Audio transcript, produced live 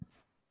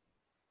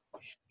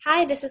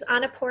Hi, this is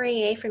Anna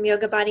Poirier from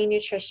Yoga Body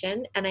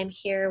Nutrition, and I'm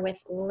here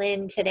with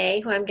Lynn today,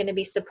 who I'm going to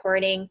be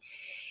supporting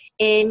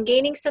in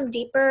gaining some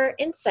deeper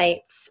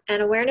insights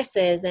and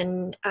awarenesses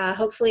and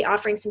hopefully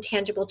offering some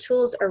tangible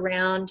tools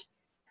around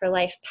her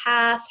life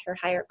path, her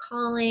higher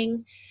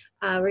calling.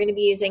 We're going to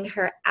be using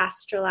her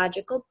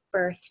astrological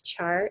birth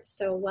chart.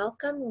 So,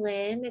 welcome,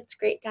 Lynn. It's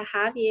great to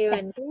have you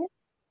Thank and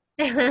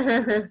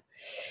you.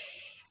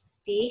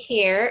 be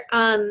here.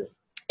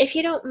 If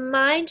you don't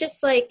mind,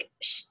 just like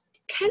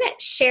kind of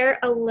share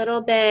a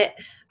little bit,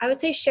 I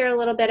would say share a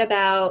little bit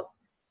about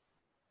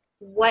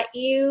what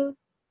you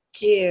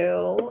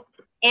do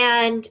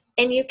and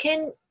you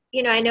can,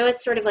 I know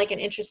it's sort of like an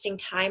interesting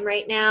time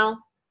right now.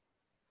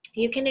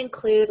 You can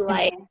include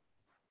like Mhm.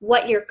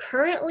 what you're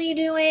currently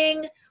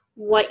doing,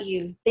 what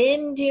you've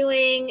been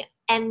doing,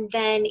 and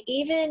then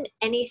even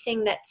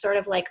anything that's sort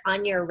of like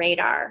on your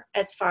radar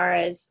as far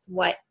as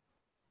what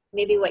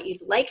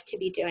you'd like to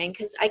be doing,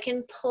 because I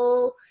can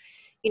pull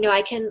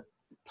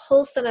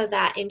some of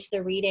that into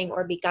the reading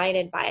or be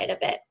guided by it a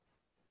bit.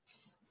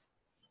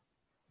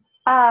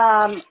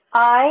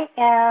 I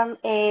am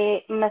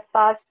a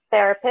massage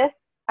therapist.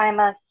 I'm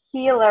a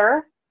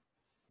healer.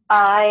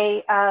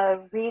 I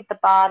read the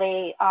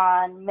body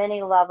on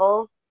many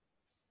levels,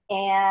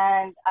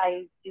 and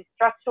I do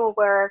structural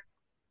work.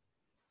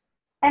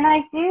 And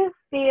I do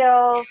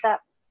feel that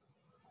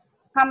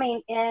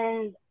coming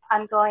in,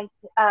 I'm going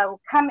to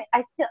come.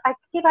 I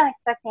keep on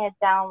expecting a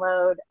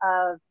download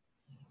of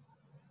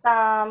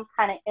some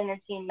kind of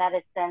energy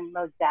medicine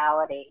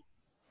modality.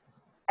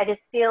 I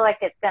just feel like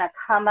it's going to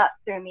come up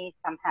through me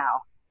somehow.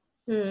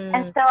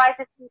 And Hmm. so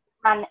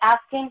I'm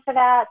asking for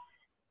that,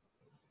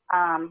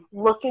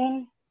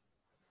 looking,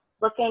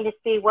 looking to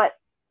see what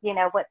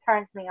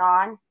turns me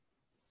on.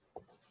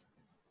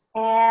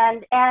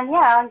 And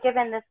yeah,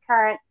 given this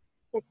current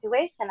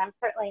situation, I'm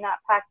certainly not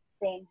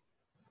practicing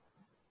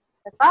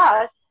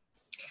massage.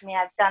 I mean,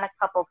 I've done a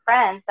couple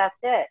friends. That's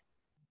it.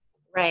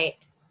 Right.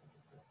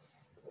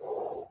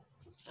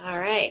 All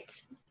right.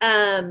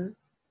 Um,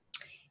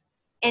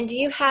 and do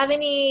you have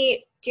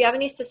any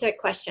specific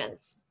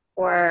questions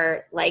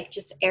or like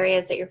just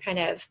areas that you're kind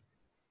of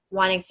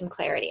wanting some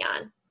clarity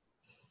on?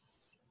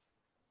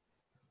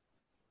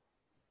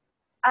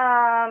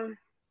 Um,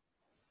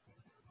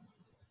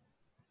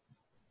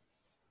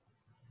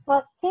 well,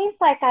 it seems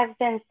like I've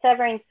been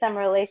severing some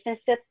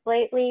relationships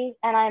lately,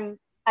 and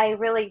I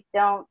really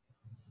don't.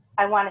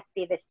 I want to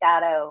see the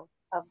shadow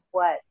of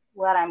what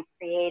I'm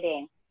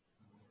creating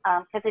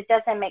because it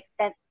doesn't make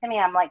sense to me.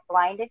 I'm like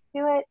blinded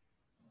to it.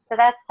 So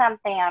that's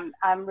something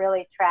I'm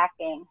really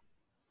tracking.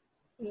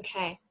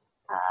 Okay.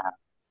 Uh,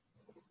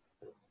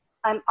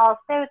 I'm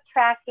also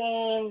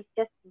tracking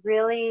just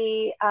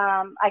really,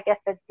 I guess,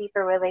 a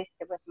deeper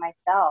relationship with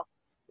myself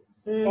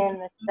Hmm. in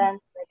the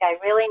sense like I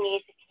really need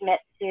to commit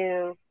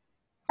to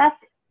that's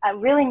I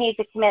really need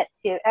to commit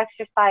to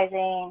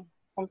exercising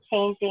and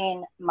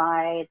changing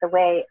the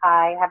way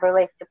I have a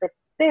relationship with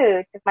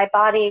food because my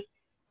body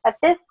at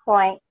this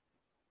point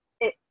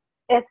it,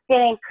 it's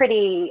getting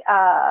pretty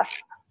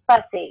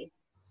fussy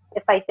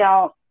if I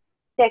don't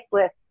stick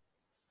with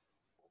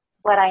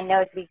what I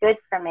know to be good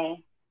for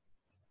me.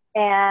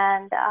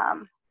 And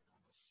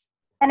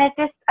it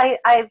just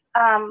I've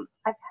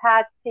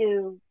had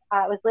to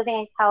I was living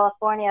in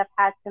California. I've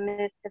had to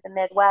move to the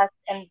Midwest,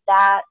 and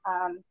that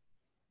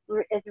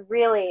is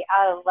really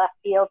out of left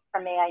field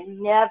for me. I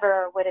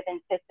never would have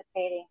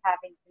anticipating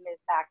having to move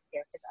back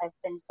here because I've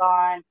been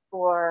gone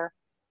for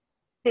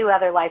two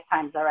other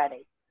lifetimes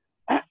already.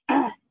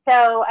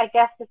 So I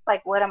guess it's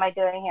like, what am I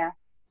doing here?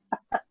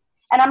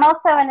 And I'm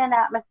also in an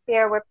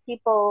atmosphere where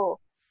people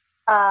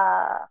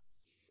uh,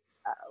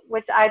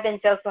 which I've been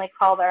jokingly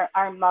called are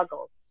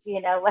muggles,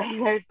 like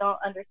they don't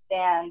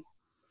understand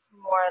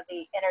more of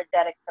the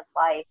energetics of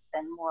life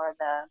and more of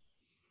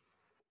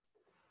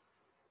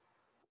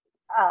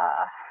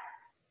uh,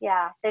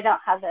 yeah, they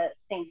don't have the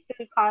same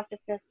food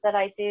consciousness that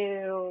I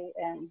do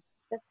and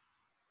just,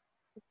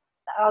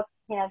 all,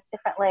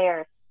 different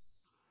layers.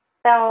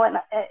 So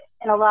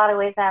in a lot of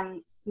ways,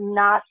 I'm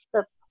not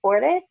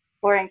supported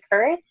or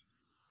encouraged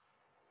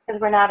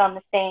because we're not on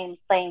the same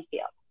playing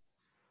field.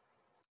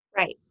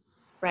 Right.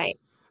 Right.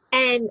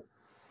 And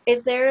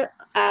is there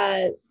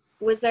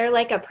was there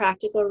like a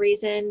practical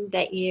reason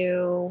that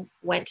you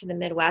went to the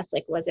Midwest?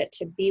 Like was it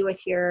to be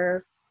with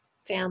your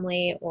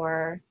family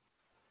or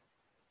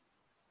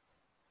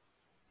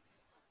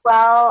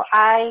Well,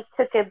 I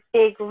took a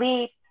big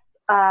leap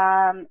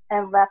and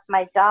left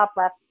my job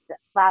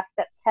last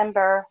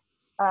September,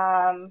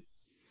 um,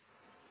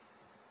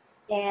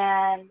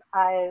 and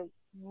I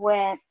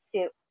went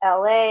to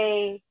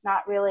LA,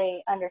 not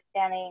really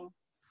understanding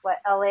what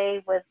LA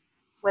was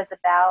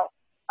about.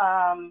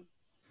 Um,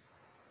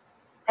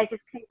 I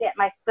just couldn't get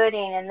my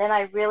footing, and then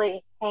I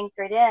really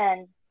anchored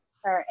in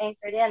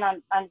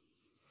on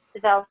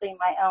developing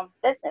my own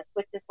business,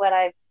 which is what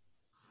I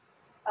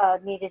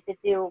needed to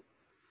do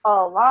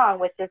all along,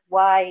 which is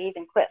why I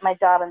even quit my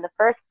job in the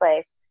first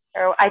place.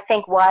 Or I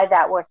think why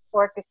that was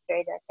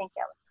orchestrated. I think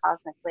that was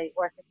cosmically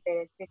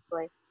orchestrated,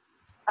 truthfully.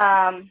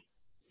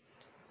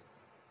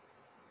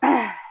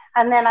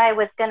 And then I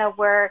was going to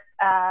work.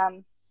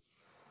 I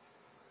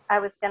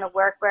was going to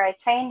work where I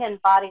trained in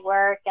body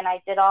work, and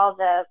I did all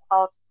the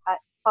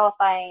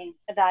qualifying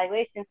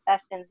evaluation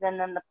sessions, and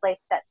then the place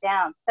shut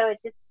down. So it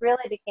just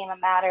really became a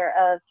matter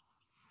of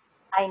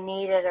I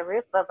needed a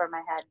roof over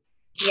my head.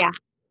 Yeah.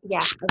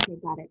 Okay,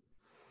 got it.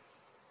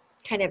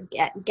 Kind of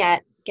get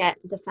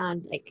the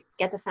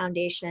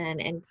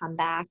foundation and come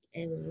back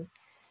and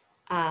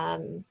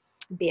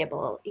be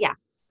able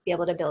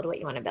to build what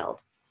you want to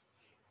build.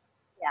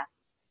 Yeah.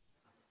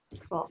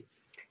 Cool.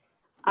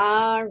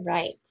 All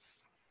right.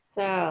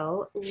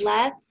 So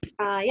let's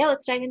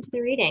dive into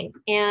the reading.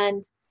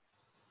 And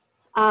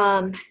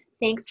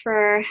thanks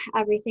for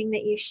everything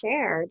that you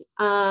shared.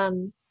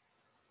 So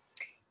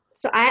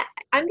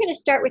I'm going to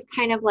start with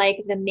kind of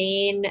like the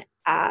main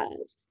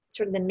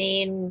sort of the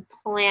main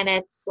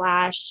planets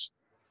slash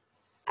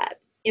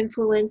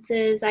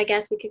influences, I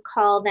guess we could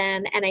call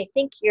them. And I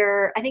think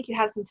you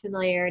have some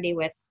familiarity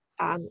with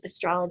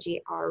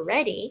astrology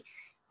already.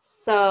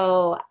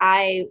 So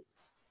I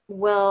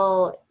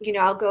will,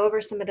 I'll go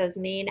over some of those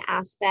main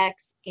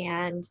aspects.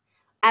 And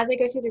as I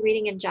go through the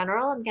reading in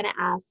general,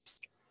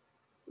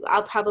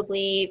 I'll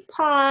probably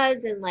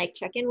pause and like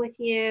check in with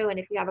you. And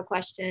if you have a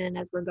question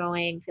as we're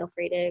going, feel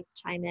free to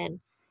chime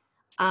in.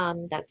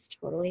 That's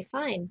totally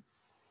fine.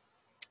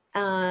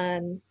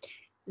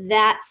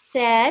 That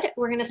said,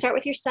 we're going to start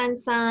with your sun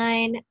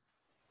sign.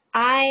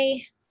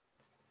 I'm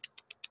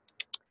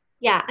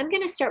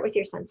going to start with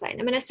your sun sign.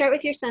 I'm going to start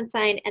with your sun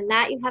sign, and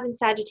that you have in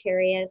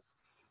Sagittarius,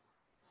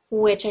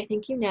 which I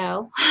think you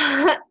know.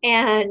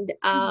 And,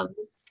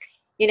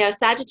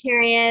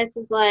 Sagittarius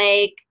is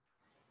like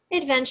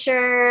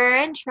adventure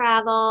and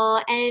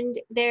travel, and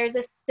there's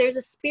a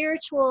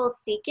spiritual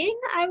seeking,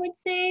 I would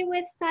say,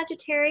 with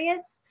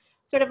Sagittarius,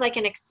 sort of like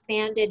an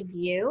expanded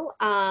view.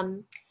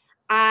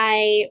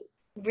 I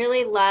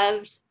really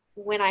loved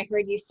when I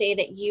heard you say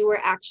that you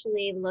were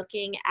actually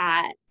looking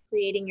at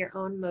creating your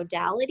own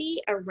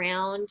modality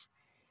around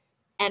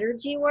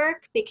energy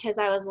work, because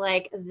I was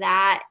like,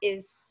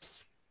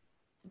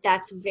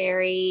 that's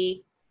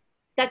very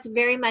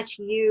much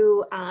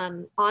you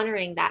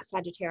honoring that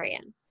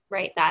Sagittarian,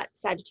 right? That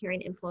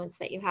Sagittarian influence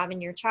that you have in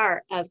your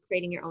chart of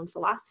creating your own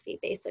philosophy,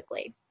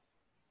 basically.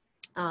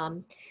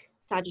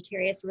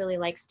 Sagittarius really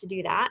likes to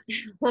do that.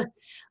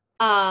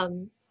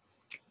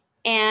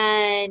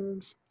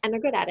 And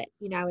they're good at it.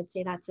 I would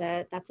say that's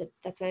a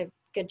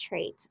good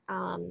trait.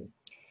 And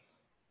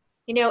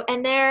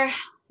they're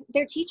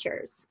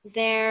teachers.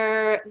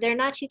 They're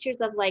not teachers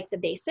of like the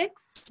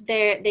basics.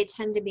 They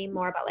tend to be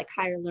more about like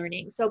higher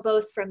learning. So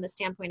both from the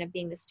standpoint of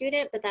being the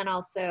student, but then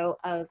also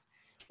of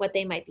what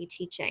they might be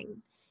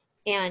teaching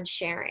and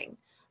sharing.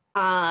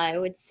 I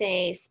would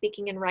say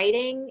speaking and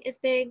writing is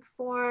big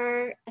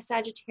for a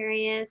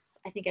Sagittarius.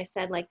 I think I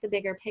said like the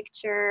bigger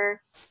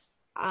picture.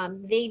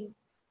 They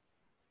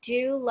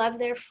do love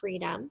their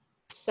freedom.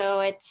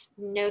 So it's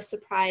no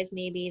surprise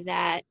maybe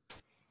that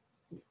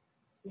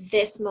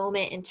this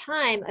moment in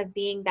time of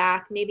being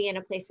back, maybe in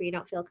a place where you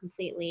don't feel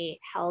completely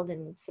held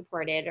and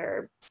supported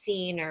or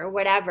seen or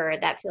whatever,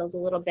 that feels a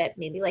little bit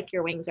maybe like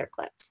your wings are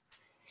clipped.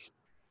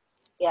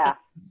 Yeah.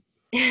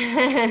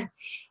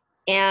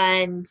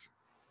 And,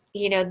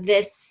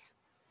 this,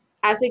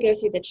 as we go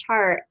through the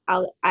chart,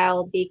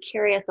 I'll be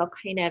curious. I'll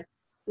kind of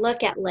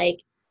look at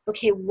like,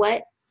 okay,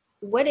 what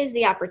is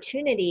the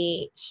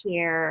opportunity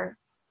here,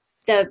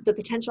 the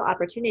potential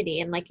opportunity?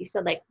 And like you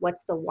said, like,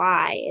 what's the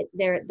why?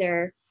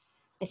 I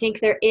think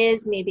there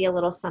is maybe a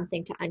little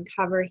something to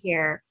uncover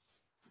here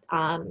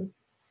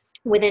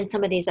within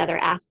some of these other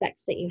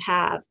aspects that you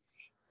have.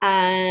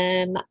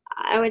 I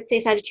would say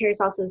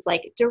Sagittarius also is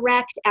like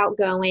direct,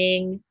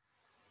 outgoing.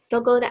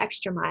 They'll go the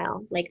extra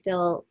mile. Like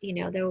they'll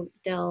do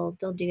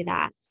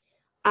that.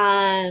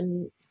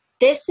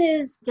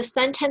 The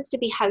sun tends to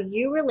be how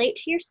you relate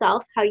to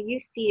yourself, how you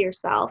see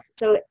yourself.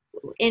 So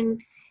in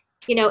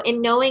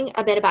knowing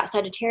a bit about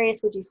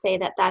Sagittarius, would you say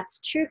that that's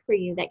true for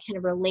you, that kind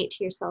of relate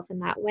to yourself in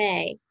that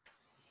way?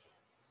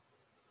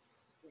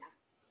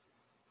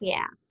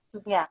 Yeah.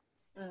 Yeah.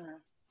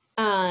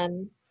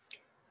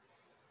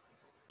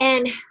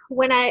 And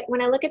when I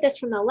look at this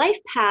from the life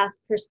path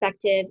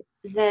perspective,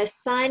 the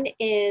sun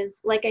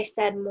is, like I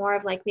said, more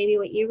of like maybe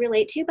what you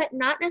relate to, but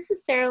not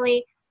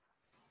necessarily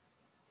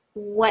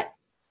what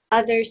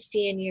others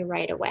see in you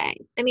right away.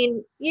 I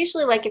mean,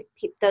 usually like if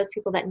those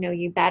people that know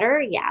you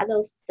better, yeah,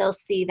 they'll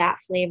see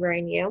that flavor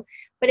in you,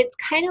 but it's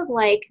kind of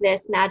like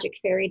this magic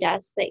fairy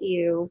dust that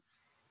you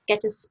get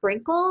to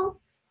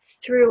sprinkle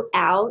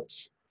throughout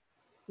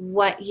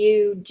what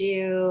you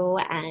do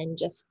and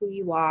just who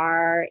you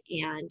are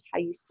and how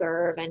you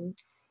serve and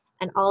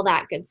all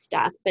that good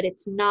stuff. But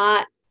it's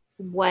not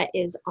what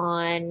is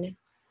on,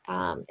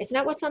 it's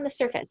not what's on the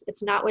surface.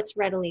 It's not what's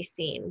readily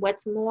seen.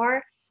 What's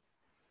more,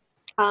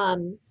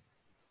 the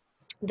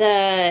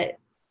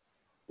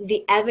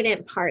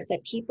evident part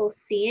that people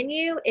see in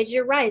you is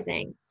your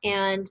rising,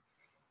 and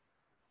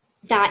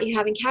that you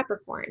have in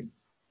Capricorn.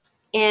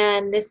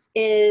 And this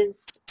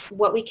is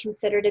what we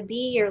consider to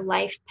be your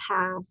life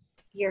path,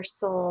 your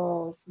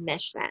soul's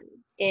mission,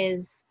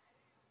 is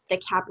the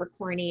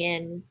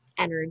Capricornian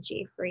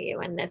energy for you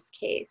in this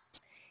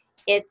case.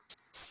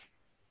 It's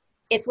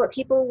what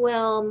people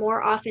will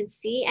more often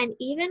see, and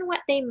even what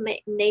they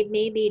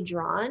may be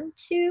drawn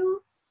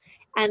to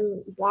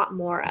and want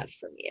more of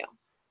from you.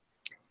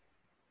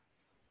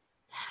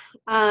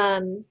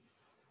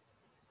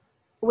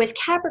 With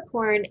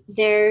Capricorn,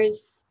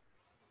 there's,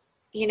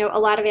 you know, a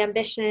lot of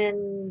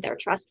ambition. They're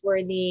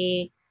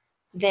trustworthy.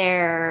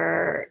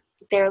 They're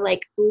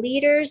like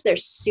leaders. They're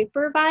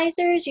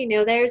supervisors. You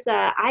know,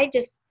 I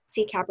just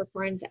see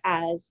Capricorns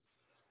as,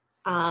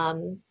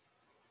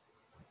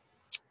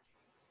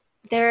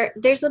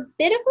 there's a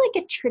bit of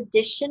like a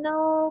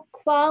traditional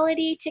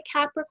quality to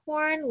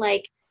Capricorn,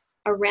 like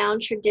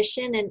around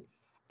tradition,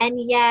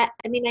 and yet,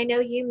 I mean, I know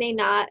you may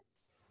not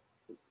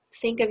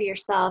think of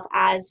yourself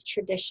as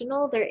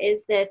traditional. There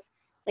is this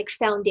like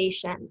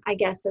foundation, I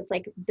guess, that's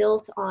like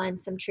built on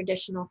some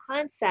traditional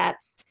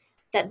concepts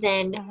that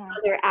then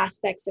other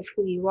aspects of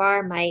who you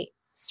are might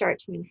start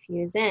to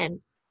infuse in.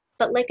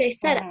 But like I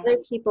said, other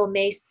people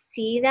may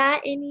see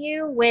that in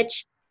you,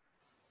 which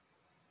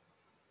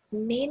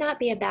may not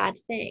be a bad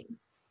thing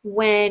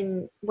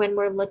when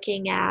we're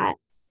looking at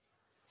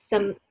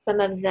some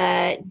of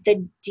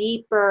the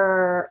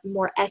deeper,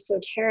 more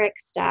esoteric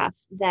stuff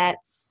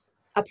that's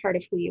a part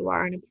of who you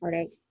are and a part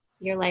of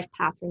your life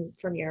path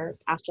from your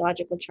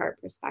astrological chart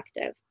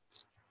perspective.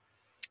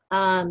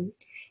 You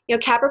know,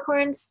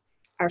 Capricorns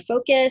are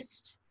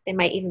focused. They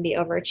might even be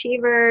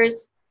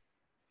overachievers.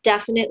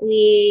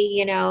 Definitely,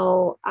 you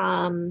know,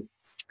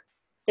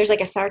 there's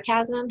like a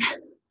sarcasm,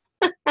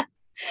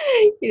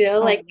 you know,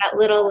 like that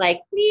little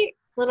like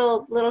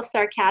little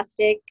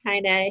sarcastic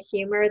kind of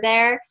humor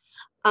there.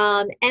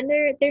 And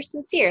they're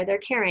sincere, they're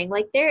caring,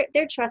 like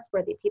they're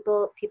trustworthy.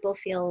 People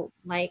feel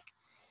like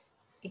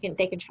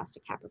they can trust a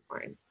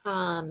Capricorn.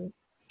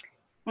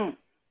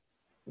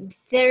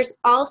 There's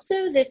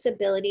also this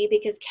ability,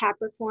 because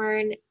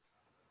Capricorn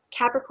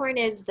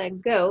is the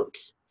goat,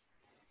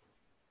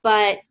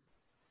 but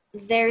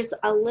there's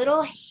a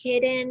little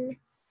hidden,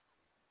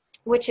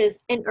 which is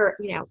an earth,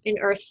 you know, in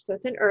earth, so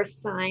it's an earth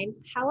sign.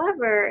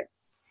 However,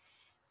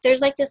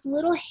 there's like this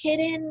little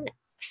hidden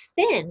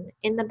fin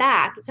in the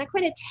back. It's not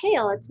quite a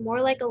tail, it's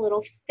more like a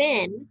little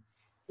fin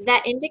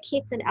that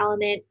indicates an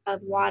element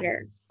of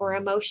water or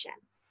emotion,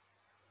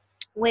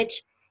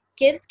 which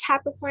gives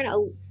Capricorn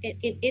an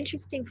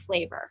interesting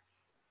flavor,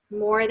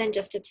 more than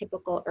just a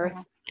typical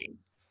earth sign.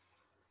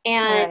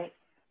 And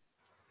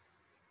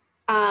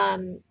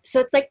so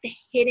it's like the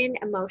hidden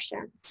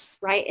emotions,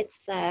 right?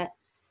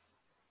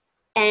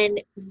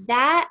 And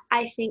that,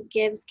 I think,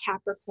 gives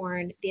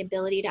Capricorn the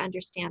ability to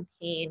understand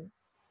pain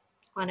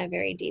on a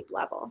very deep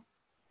level,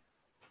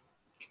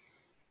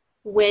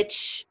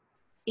 which,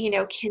 you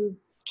know, can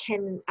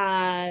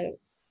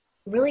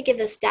really give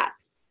this depth,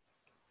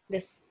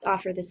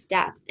 offer this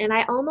depth. And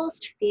I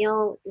almost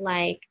feel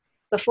like,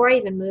 before I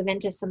even move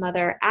into some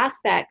other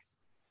aspects,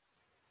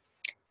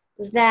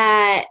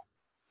 that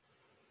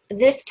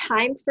this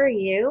time for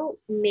you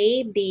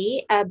may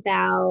be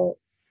about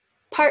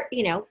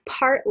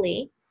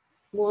partly,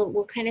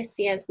 we'll kind of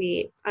see as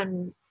we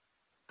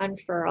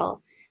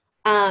unfurl.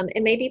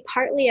 It may be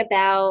partly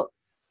about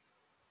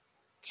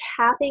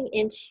tapping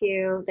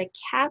into the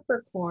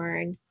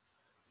Capricorn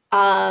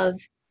of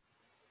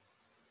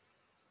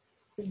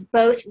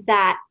both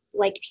that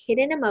like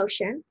hidden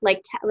emotion,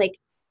 like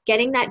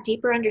getting that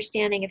deeper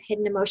understanding of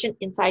hidden emotion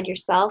inside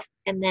yourself,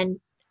 and then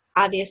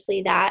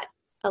obviously that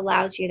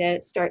allows you to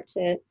start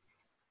to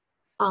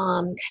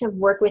kind of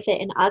work with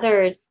it in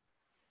others,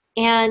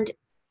 and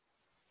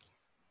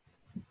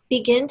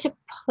begin to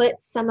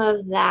put some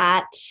of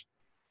that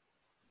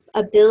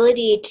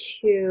ability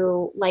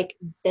to like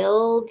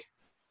build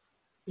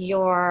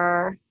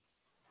your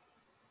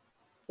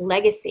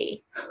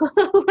legacy,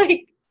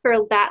 like,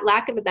 for that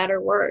lack of a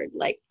better word,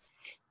 like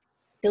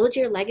build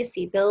your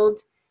legacy,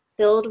 build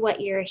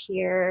what you're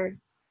here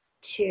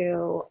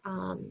to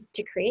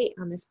create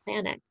on this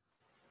planet.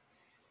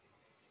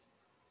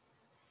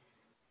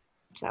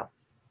 So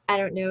I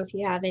don't know if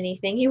you have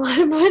anything you want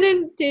to put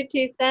into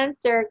 2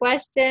 cents or a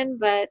question,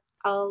 but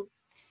I'll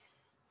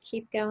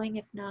keep going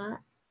if not.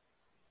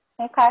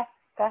 Okay,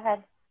 go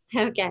ahead.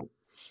 Okay.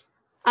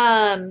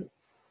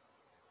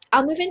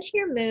 I'll move into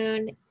your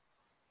moon,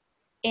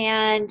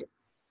 and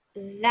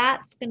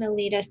that's going to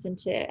lead us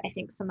into, I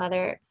think, some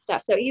other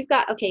stuff. So you've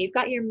got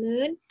your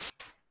moon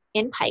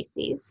in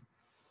Pisces,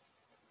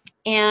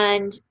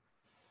 and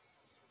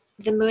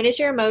the moon is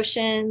your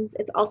emotions.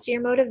 It's also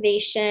your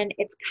motivation.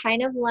 It's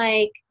kind of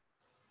like,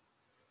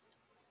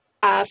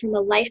 from a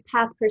life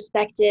path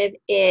perspective,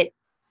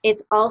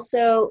 it's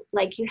also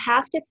like you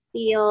have to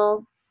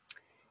feel,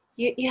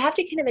 you have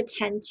to kind of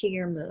attend to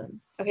your moon.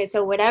 Okay,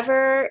 so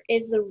whatever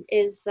is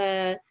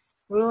the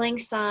ruling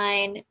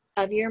sign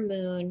of your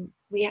moon,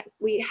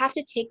 we have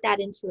to take that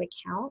into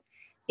account,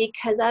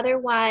 because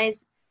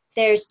otherwise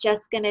there's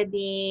just going to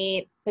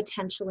be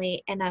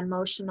potentially an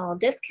emotional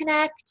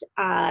disconnect,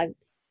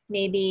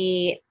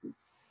 maybe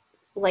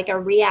like a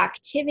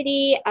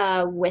reactivity,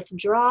 a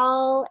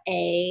withdrawal,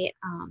 a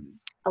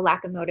a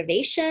lack of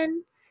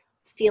motivation,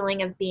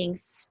 feeling of being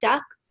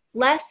stuck,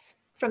 less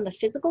from the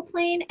physical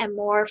plane and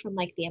more from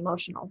like the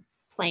emotional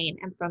plane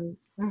and from,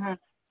 Mm-hmm.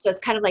 so it's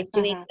kind of like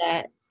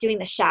Mm-hmm. doing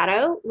the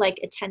shadow, like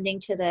attending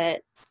to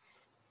the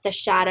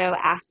shadow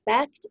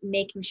aspect,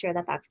 making sure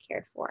that that's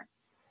cared for.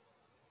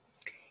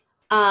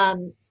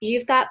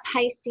 You've got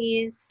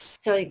Pisces,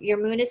 so your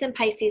moon is in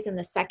Pisces in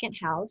the second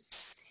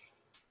house.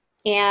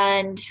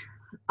 And,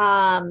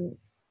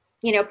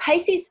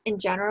 Pisces in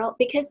general,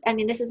 because I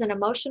mean, this is an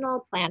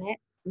emotional planet,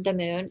 the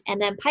moon,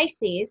 and then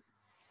Pisces,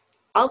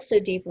 also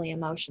deeply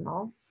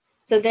emotional.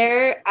 So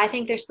I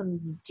think there's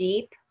some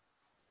deep,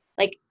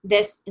 like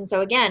this, and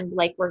so again,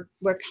 like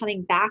we're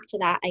coming back to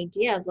that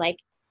idea of like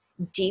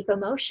deep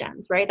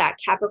emotions, right? That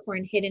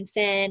Capricorn hidden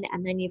fin,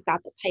 and then you've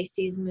got the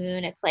Pisces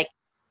moon. It's like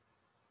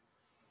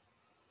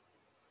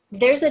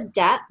there's a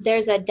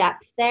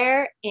depth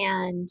there,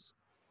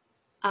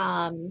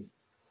 um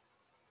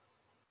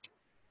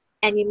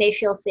and you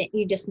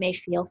just may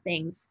feel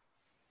things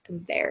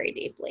very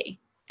deeply,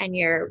 and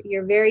you're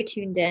very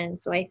tuned in,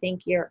 so I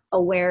think you're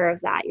aware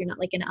of that. You're not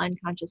like an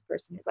unconscious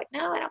person who's like,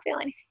 no, I don't feel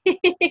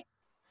anything.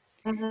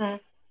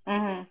 Mm-hmm.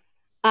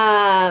 Mm-hmm.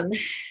 um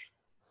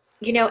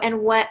and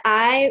what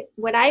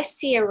I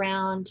see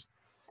around,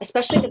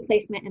 especially the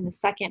placement in the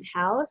second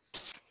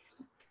house,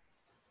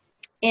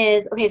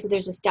 is okay, so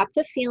there's this depth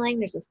of feeling,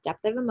 there's this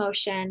depth of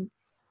emotion.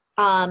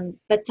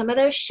 But some of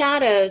those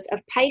shadows of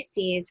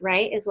Pisces,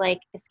 right, is like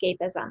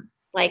escapism.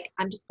 Like,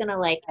 I'm just gonna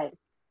like Right.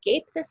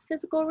 escape this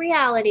physical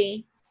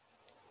reality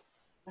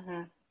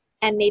Mm-hmm.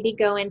 and maybe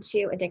go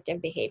into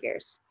addictive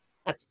behaviors.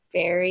 That's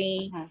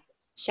very Mm-hmm.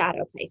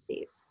 shadow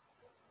Pisces,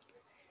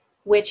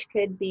 which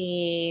could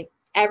be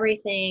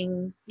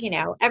everything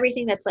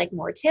that's like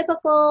more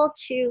typical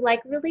to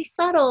like really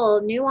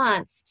subtle,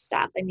 nuanced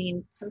stuff. I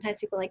mean, sometimes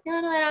people are like, no,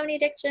 I don't have any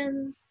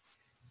addictions.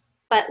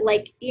 But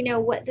like,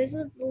 what, this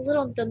is the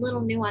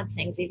little nuanced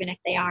things, even if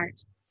they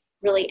aren't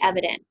really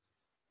evident.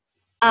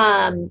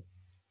 Um,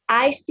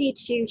 I see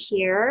too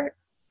here,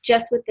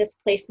 just with this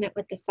placement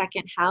with the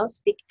second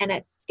house,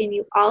 and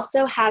you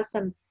also have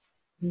some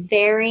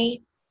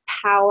very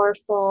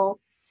powerful,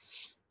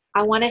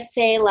 I want to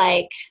say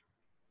like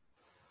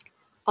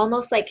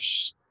almost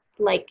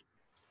like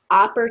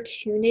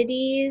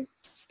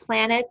opportunities,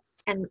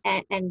 planets,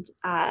 and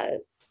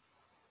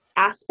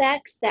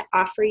aspects that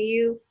offer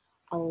you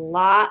a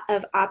lot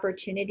of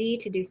opportunity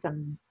to do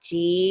some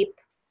deep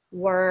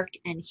work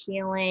and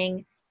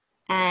healing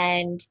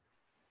and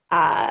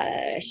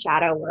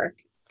shadow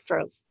work,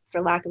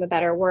 for lack of a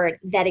better word,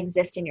 that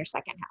exist in your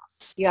second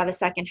house. You have a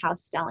second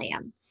house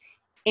stellium,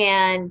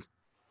 and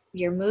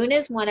your moon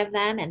is one of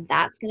them, and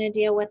that's going to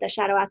deal with the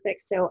shadow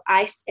aspects. So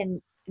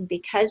and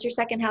because your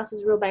second house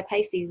is ruled by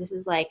Pisces, this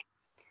is like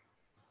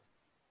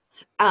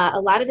a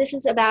lot of this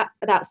is about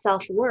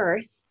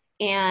self-worth,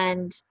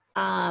 and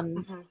um,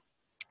 Mm-hmm.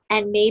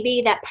 and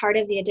maybe that part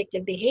of the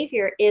addictive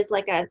behavior is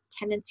like a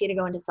tendency to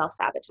go into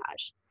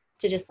self-sabotage,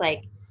 to just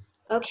like,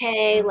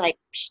 okay, like,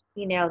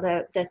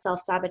 the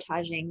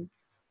self-sabotaging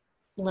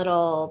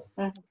little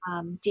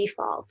Mm-hmm.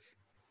 default.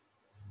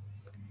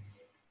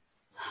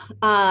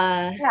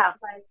 uh Yeah,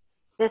 like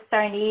just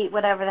starting to eat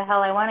whatever the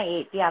hell I want to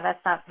eat. Yeah,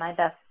 that's not my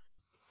best.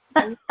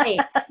 right,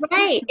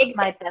 right,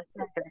 My best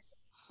measure.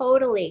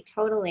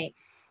 totally.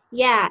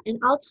 Yeah, and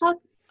I'll talk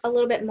a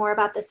little bit more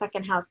about the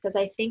second house because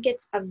I think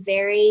it's a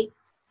very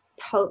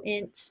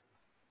potent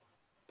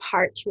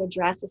part to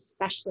address,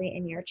 especially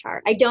in your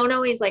chart. I don't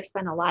always like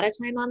spend a lot of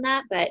time on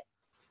that, but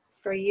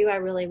for you, I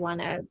want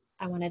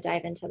to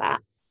dive into that.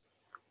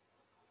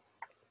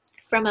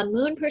 From a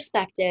moon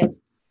perspective,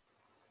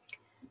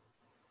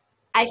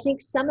 I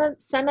think some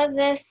of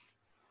this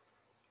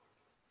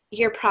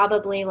you're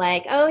probably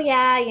like, oh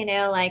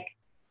yeah, like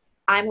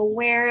I'm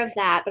aware of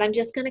that, but I'm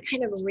just going to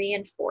kind of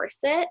reinforce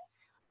it,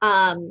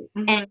 and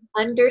Mm-hmm.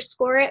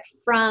 underscore it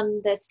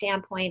from the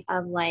standpoint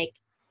of like,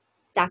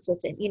 that's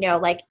what's in,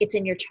 like it's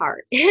in your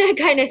chart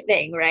kind of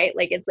thing, right?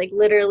 Like it's like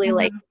literally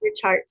like Mm-hmm. your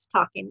chart's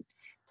talking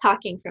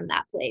from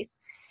that place.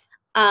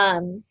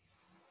 Um,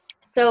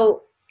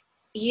 so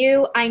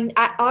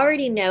I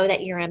already know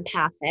that you're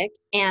empathic,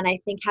 and I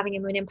think having a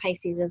moon in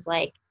Pisces is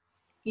like,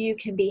 you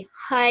can be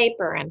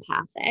hyper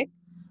empathic,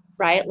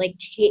 right? Like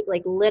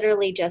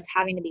literally just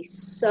having to be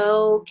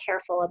so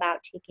careful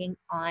about taking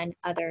on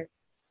other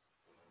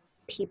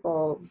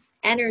people's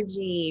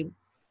energy,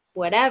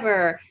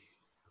 whatever,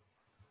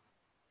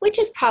 which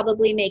is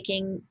probably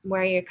making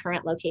where your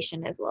current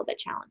location is a little bit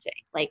challenging,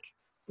 like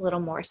a little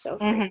more so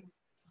for Mm-hmm.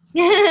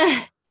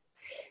 you.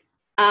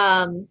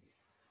 um,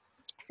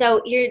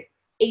 so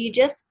you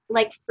just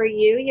like, for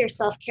you, your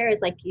self-care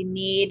is like, you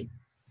need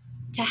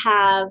to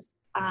have,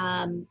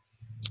 um,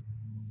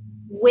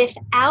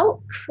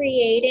 without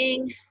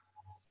creating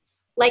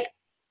like,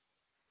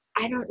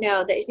 I don't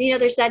know,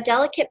 there's that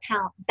delicate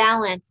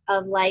balance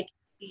of like,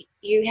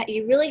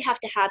 you really have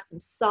to have some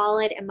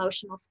solid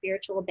emotional,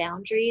 spiritual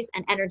boundaries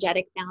and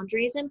energetic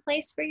boundaries in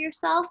place for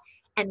yourself,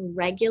 and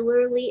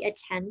regularly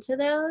attend to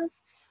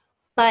those.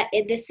 But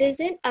this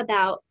isn't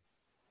about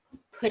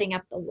putting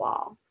up the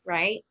wall,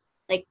 right?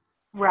 Like,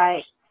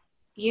 Right.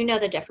 You know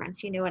the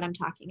difference. You know what I'm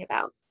talking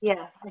about.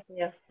 Yeah, I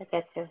do. I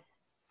get you.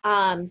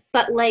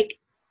 But like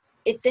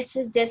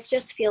this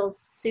just feels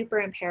super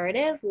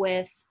imperative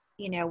with,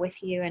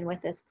 with you and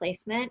with this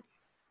placement.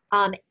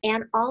 And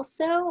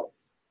also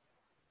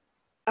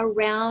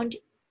around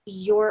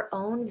your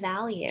own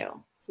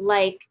value.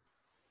 Like,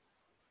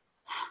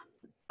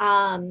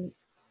 um,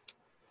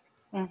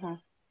 Mm-hmm.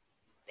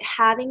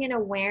 having an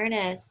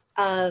awareness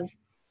of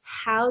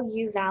how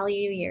you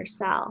value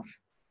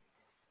yourself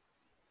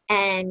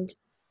and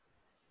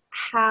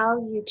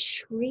how you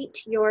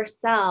treat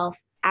yourself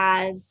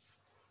as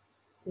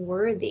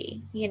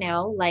worthy,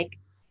 like,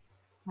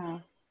 Mm-hmm.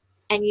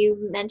 and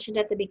you mentioned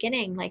at the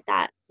beginning, like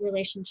that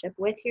relationship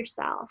with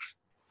yourself,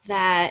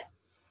 that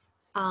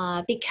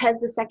because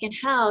the second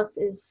house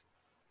is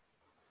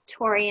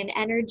Taurian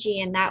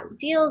energy and that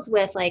deals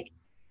with like,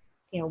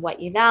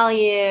 what you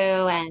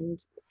value and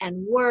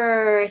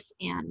worth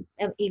and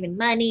even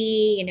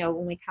money,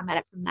 when we come at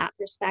it from that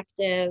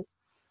perspective.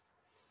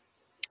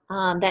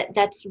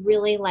 That's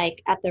really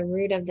like at the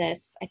root of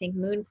this, I think,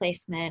 moon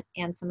placement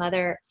and some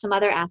other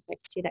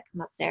aspects too that come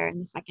up there in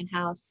the second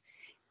house.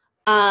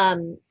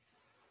 Um,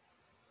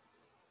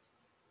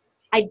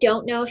 I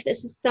don't know if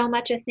this is so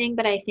much a thing,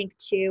 but I think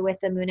too with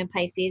the moon in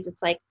Pisces,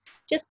 it's like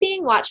just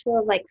being watchful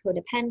of like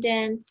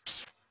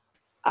codependence,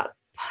 uh,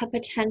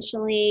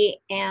 potentially,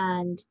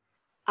 and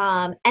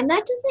that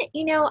doesn't,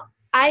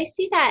 I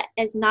see that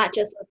as not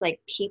just with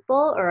like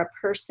people or a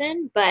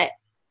person, but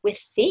with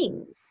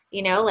things,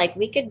 like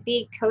we could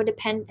be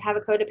codependent, have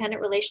a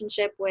codependent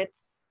relationship with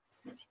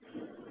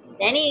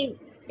many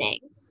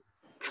things,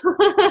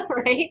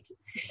 right?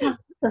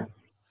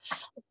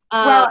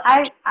 Um, Well,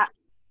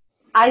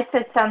 I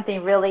said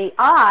something really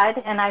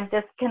odd, and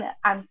it's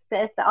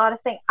the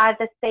oddest thing.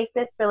 The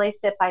safest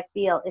relationship I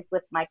feel is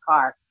with my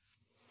car.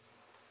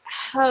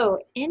 oh,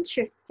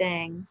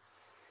 interesting.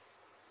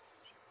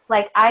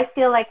 Like, I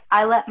feel like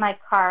I let my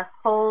car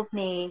hold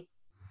me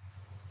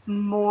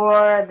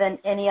more than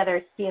any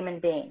other human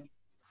being.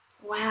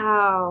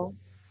 Wow.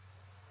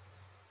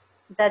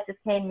 That just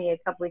came to me a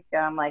couple weeks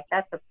ago. I'm like,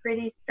 that's a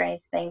pretty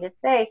strange thing to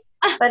say,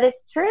 but it's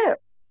true.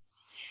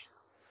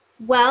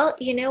 Well,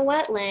 you know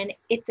what, Lynn?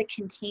 It's a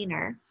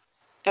container,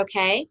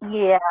 okay?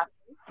 Yeah.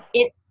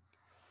 It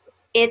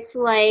it's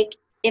like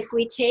if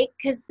we take,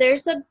 because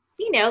there's a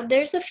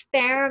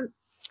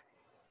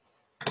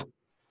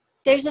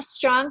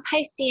strong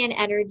Piscean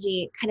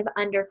energy kind of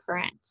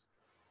undercurrent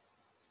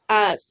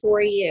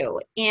for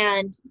you.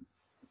 And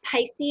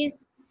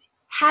Pisces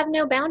have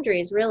no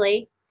boundaries,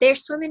 really. They're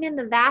swimming in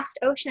the vast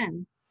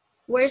ocean.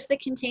 Where's the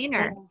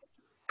container?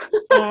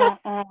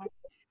 Mm-hmm. Mm-hmm.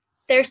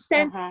 They're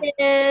Mm-hmm.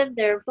 sensitive,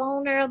 they're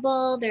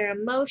vulnerable, they're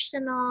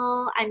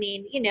emotional. I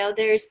mean,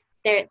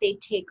 they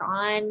take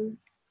on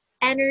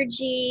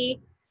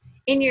energy.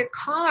 In your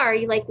car,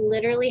 you like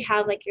literally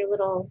have like your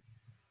little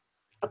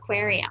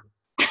aquarium.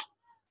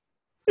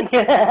 It's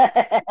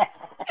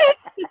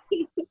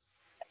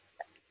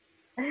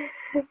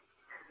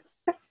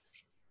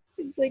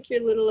like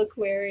your little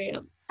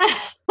aquarium.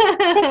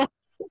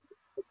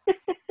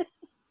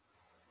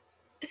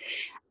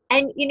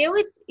 And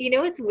what's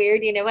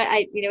weird,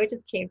 what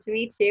just came to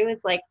me too, is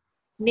like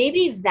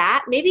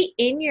maybe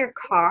in your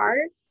car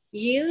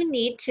you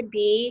need to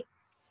be,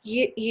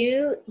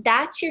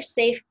 that's your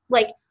safe,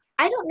 like,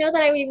 I don't know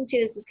that I would even see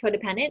this as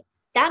codependent.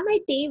 That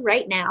might be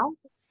right now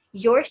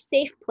your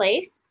safe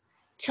place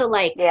to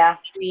like Yeah.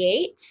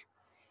 create,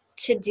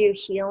 to do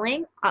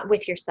healing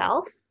with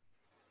yourself.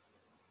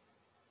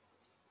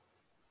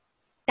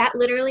 That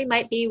literally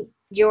might be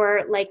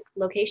your like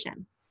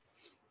location.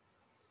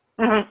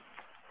 Mm-hmm.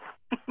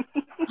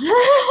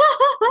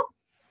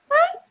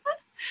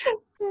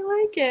 I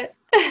like it.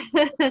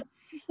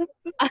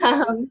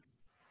 um,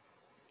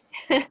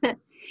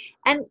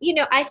 and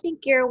I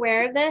think you're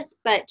aware of this,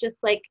 but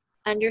just like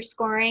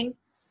underscoring,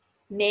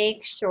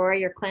 make sure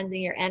you're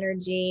cleansing your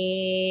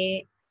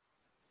energy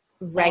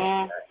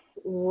Mm,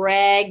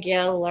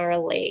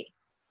 regularly.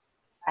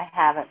 I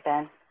haven't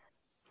been.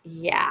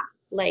 Yeah,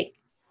 like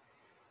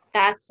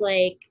that's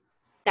like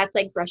that's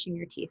like brushing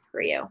your teeth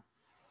for you.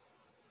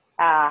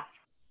 Ah.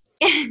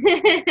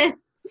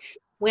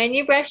 When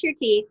you brush your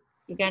teeth,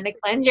 you're gonna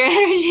cleanse your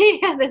energy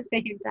at the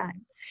same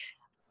time.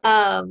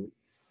 Um,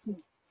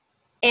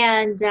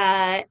 and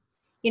I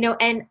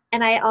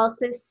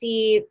also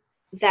see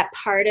that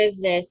part of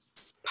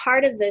this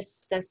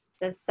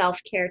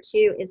self-care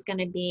too is going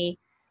to be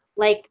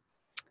like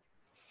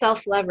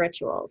self-love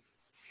rituals,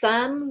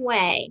 some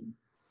way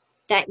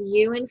that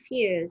you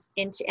infuse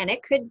into, and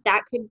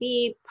that could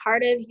be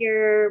part of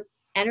your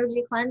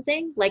energy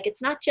cleansing. Like,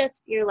 it's not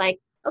just you're like,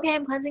 okay,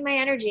 I'm cleansing my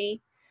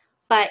energy,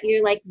 but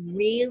you're like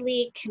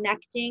really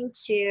connecting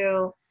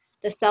to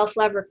the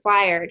self-love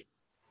required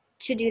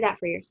to do that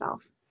for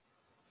yourself.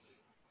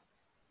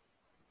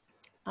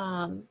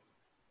 um,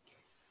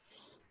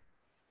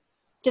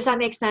 does that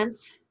make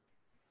sense?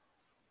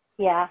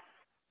 Yeah. um,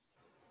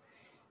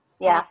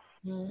 Yeah.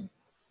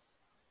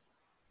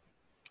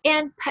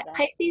 and Yeah.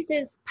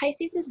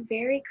 Pisces is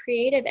very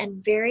creative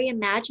and very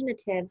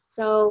imaginative.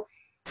 So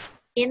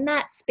in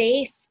that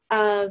space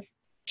of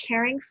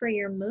caring for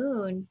your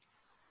moon,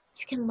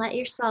 you can let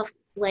yourself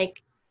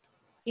like,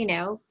 you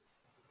know,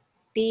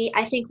 be,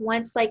 I think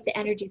once like the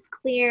energy's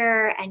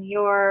clear and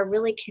you're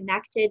really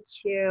connected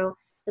to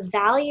the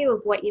value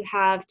of what you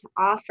have to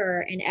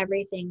offer and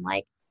everything,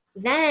 like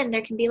then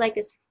there can be like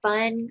this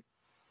fun,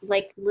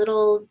 like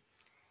little,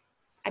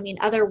 I mean,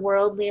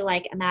 otherworldly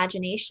like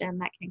imagination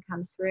that can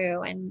come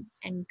through and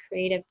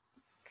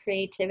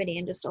creativity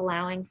and just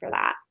allowing for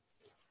that.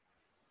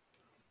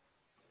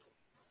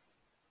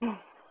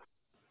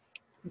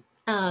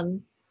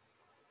 Um,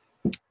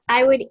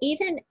 I would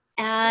even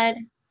add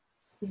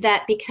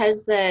that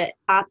because the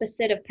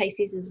opposite of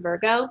Pisces is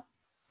Virgo,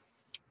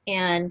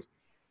 and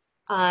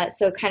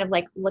so kind of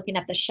like looking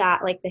at the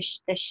shot, like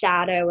the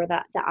shadow or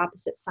the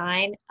opposite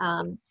sign,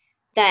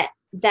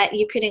 that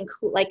you could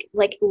include like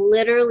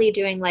literally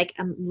doing like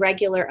a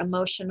regular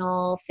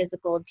emotional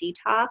physical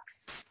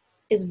detox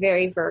is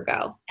very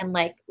Virgo and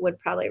like would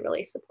probably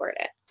really support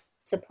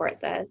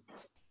the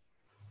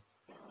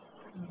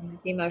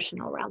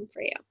emotional realm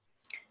for you.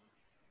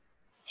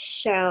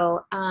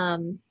 So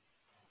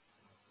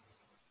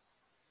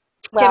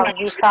Well,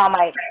 you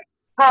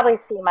probably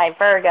see my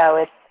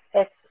Virgo.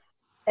 It's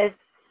it's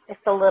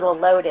it's a little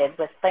loaded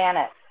with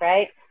planets,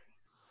 right?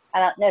 I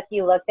don't know if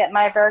you looked at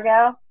my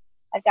Virgo.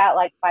 I've got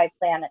like 5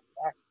 planets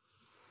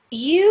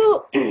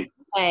you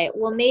okay,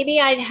 well maybe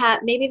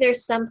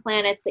there's some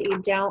planets that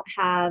you don't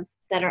have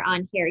that are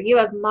on here. You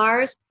have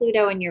Mars,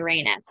 Pluto, and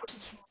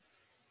Uranus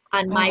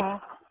on there. my, Mm-hmm.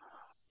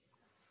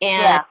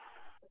 and Yeah,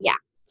 yeah.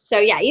 So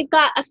yeah, you've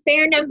got a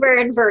fair number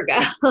in Virgo.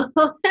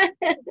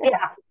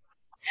 yeah,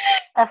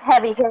 of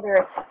heavy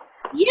hitters.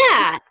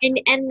 Yeah,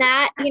 and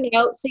that, you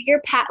know, so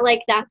your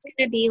like that's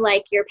going to be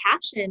like your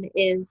passion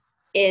is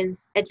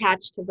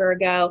attached to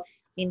Virgo. I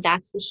mean,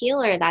 that's the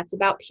healer, that's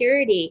about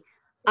purity.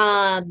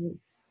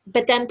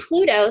 But then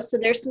Pluto, so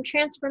there's some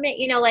transformation,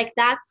 you know, like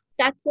that's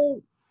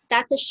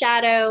a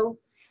shadow.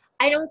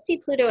 I don't see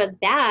Pluto as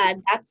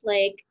bad. That's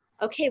like,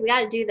 okay, we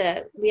got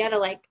to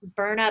like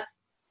burn up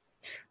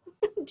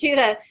do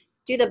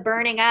the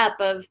burning up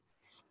of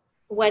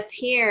what's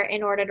here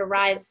in order to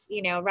rise,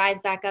 you know, rise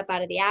back up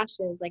out of the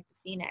ashes like the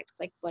phoenix.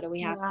 Like, what do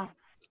we have Yeah.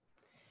 to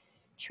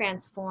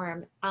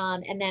transform?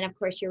 And then, of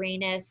course,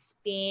 Uranus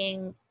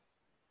being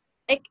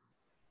like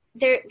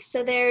there.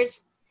 So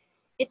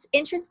it's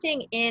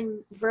interesting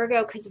in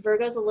Virgo because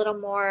Virgo's a little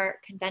more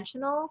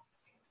conventional.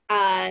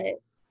 Uh,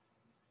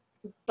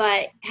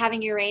 but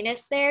having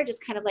Uranus there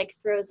just kind of like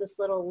throws this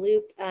little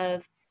loop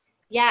of,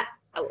 yeah,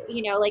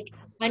 you know, like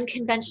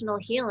unconventional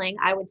healing.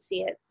 I would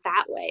see it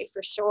that way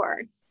for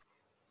sure.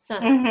 So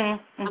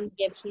Mm-hmm.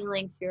 give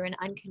healing through an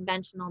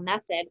unconventional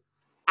method,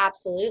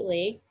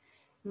 absolutely.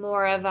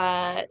 More of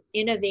a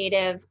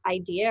innovative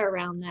idea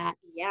around that,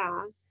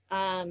 yeah.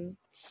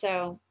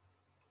 So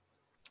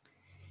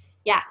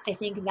yeah, I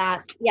think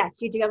that's,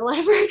 yes, you do have a lot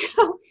of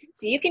Virgo,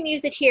 so you can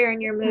use it here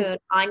in your moon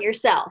on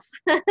yourself.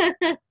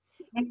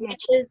 Mm-hmm.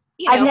 Which is,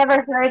 you I've know,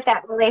 never heard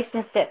that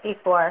relationship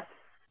before.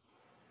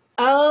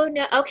 oh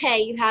no,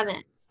 okay, you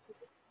haven't.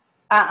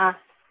 Uh-uh.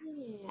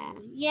 Yeah,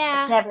 It's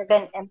yeah, never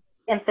been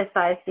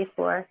emphasized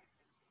before.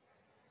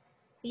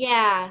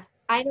 yeah.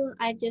 I don't,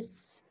 I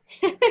just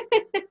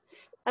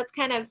that's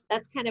kind of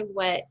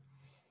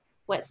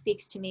what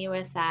speaks to me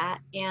with that.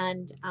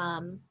 And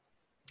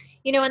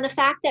you know, and the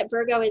fact that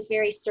Virgo is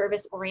very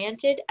service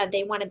oriented,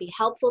 they want to be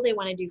helpful, they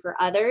want to do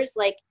for others.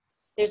 Like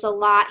there's a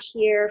lot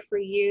here for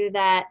you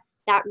that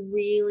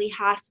really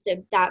has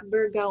to, that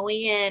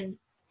Virgoian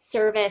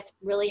service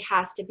really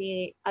has to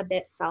be a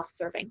bit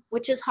self-serving,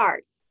 which is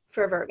hard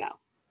for Virgo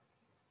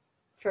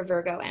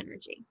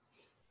energy.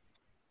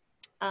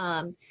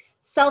 Um,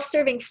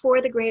 self-serving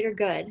for the greater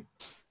good.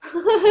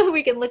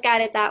 We can look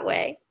at it that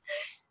way.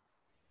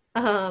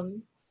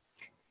 Um,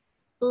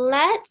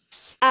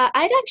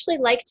 I'd actually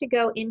like to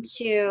go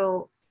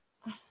into,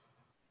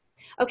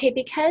 okay,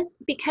 because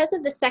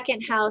of the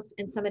second house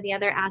and some of the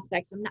other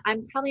aspects,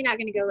 I'm probably not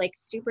going to go like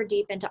super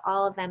deep into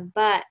all of them,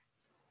 but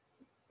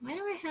why do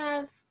I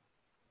have,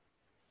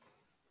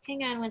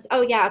 hang on one,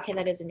 oh yeah, okay,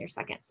 that is in your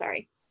second,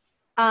 sorry.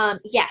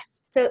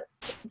 Yes, so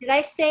did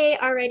I say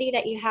already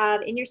that you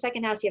have, in your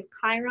second house, you have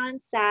Chiron,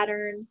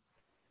 Saturn,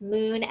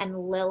 Moon,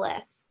 and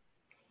Lilith.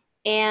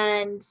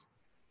 And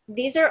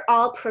these are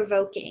all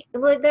provoking.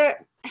 Well,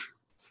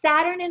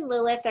 Saturn and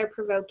Lilith are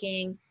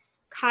provoking.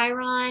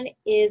 Chiron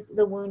is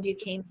the wound you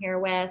came here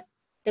with.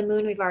 The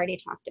moon we've already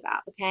talked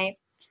about, okay?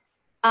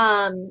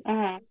 Um,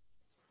 Mm-hmm.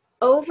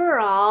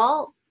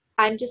 overall,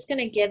 I'm just going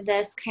to give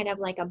this kind of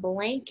like a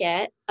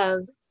blanket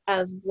of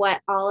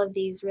what all of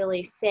these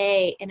really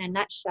say in a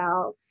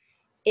nutshell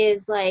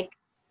is like,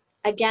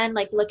 again,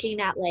 like looking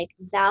at like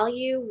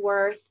value,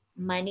 worth,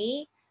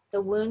 money,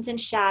 the wounds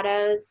and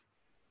shadows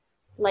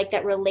like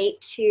that relate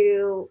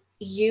to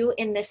you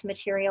in this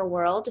material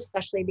world,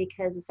 especially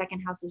because the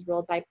second house is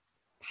ruled by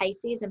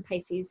Pisces, and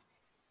Pisces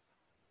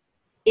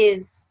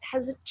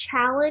has a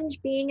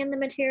challenge being in the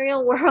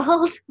material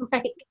world.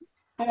 Like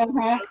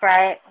Mm-hmm.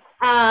 Right.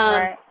 um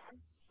Right.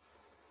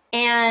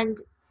 and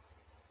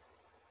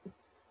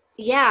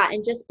yeah,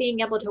 and just being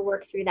able to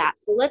work through that.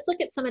 So let's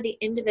look at some of the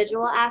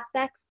individual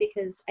aspects,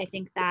 because I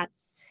think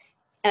that's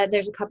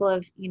there's a couple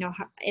of, you know,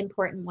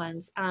 important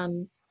ones.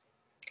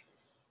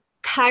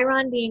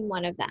 Chiron being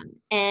one of them.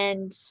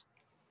 And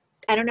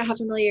I don't know how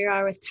familiar you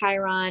are with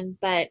Chiron,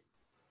 but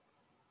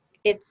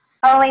it's,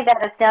 Only that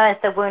it's known as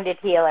the wounded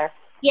healer.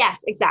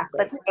 yes, exactly.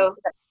 But So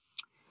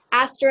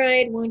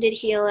asteroid, wounded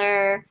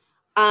healer.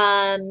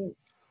 Um,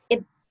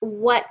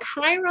 what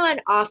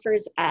Chiron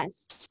offers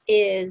us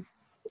is,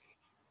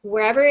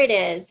 wherever it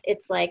is,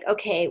 it's like,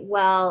 okay,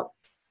 well,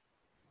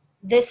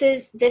 this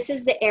is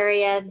the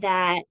area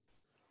that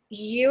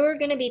you're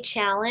going to be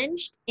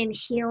challenged in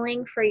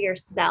healing for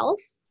yourself,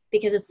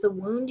 because it's the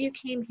wound you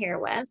came here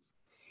with.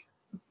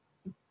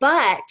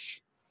 But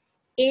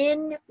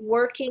in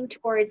working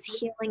towards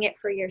healing it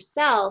for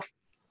yourself,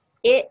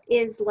 it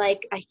is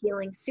like a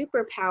healing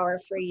superpower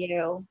for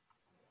you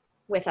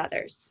with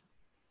others.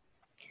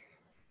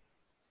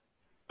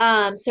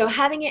 So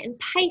having it in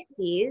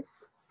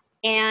Pisces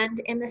and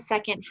in the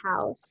second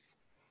house,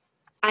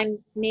 I'm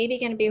maybe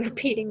going to be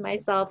repeating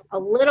myself a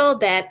little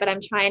bit, but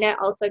I'm trying to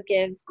also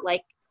give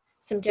like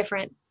some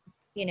different,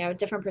 you know,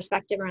 different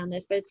perspective around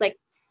this. But it's like,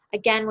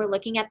 again, we're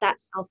looking at that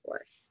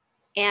self-worth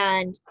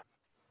and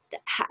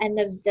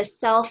the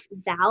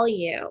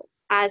self-value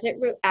as it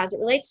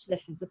relates to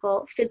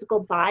the physical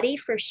body,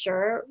 for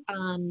sure.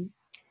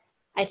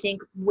 I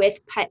think with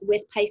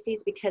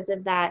Pisces, because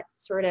of that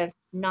sort of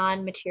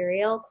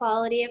non-material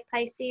quality of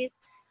Pisces,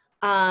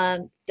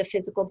 the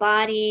physical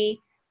body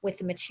with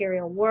the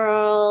material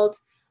world.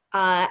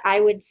 I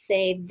would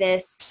say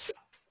this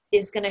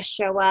is going to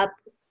show up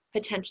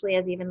potentially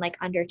as even like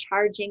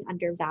undercharging,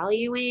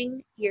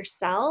 undervaluing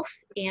yourself.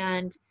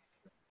 And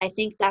I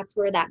think that's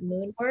where that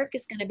moon work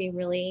is going to be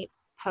really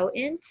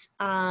potent.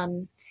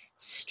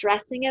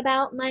 Stressing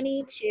about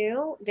money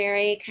too,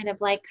 very kind of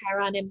like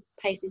Chiron and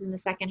Pisces in the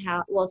second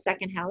house, well,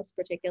 second house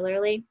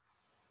particularly.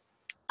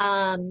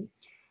 Um,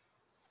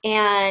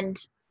 and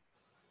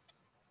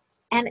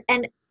and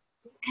and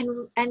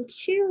and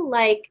two,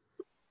 like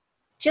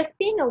just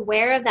being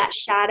aware of that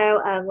shadow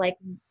of like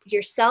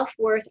your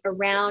self-worth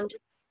around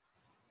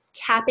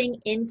tapping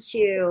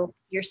into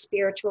your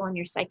spiritual and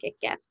your psychic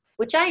gifts,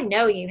 which I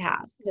know you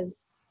have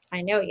because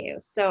I know you.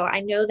 So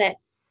I know they're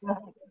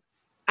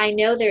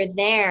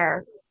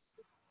there,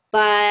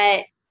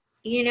 but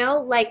you know,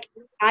 like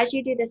as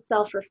you do this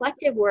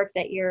self-reflective work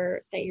that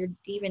you're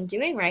even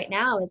doing right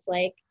now, is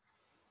like,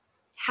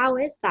 how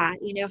is that?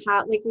 You know,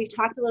 how, like we've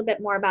talked a little bit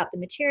more about the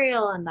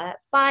material and the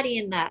body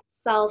and that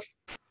self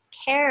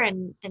care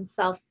and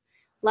self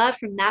love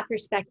from that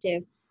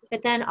perspective,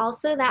 but then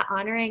also that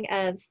honoring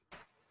of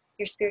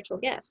your spiritual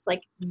gifts,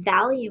 like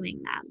valuing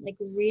them, like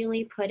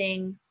really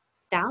putting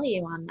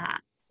value on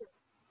that.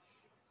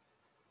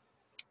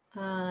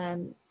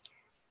 Um,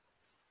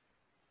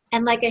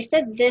 and like I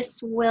said,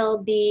 this will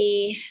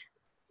be,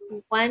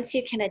 once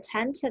you can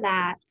attend to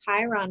that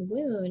Chiron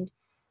wound,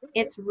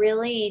 it's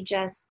really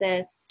just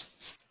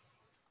this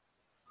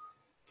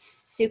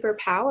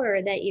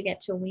superpower that you get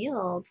to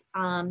wield,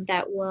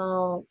 that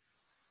will,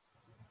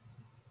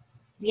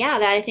 yeah,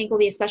 that I think will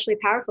be especially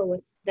powerful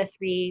with the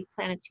 3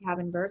 planets you have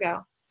in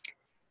Virgo.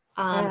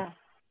 Um,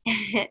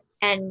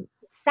 and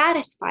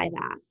satisfy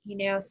that, you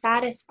know,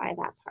 satisfy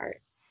that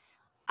part.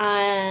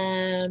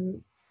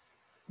 Um,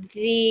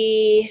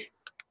 the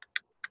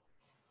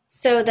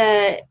so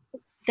the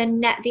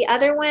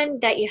other one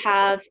that you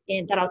have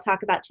in, that I'll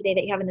talk about today,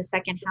 that you have in the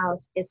second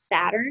house, is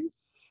Saturn.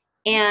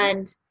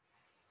 And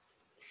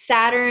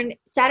Saturn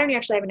you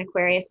actually have in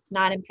Aquarius. It's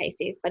not in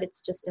Pisces, but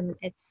it's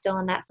still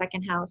in that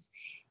second house.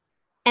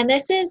 And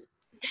this is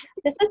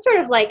sort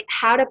of like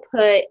how to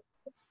put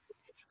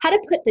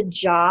the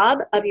job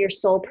of your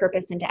soul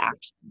purpose into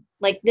action.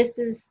 Like this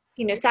is,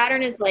 you know,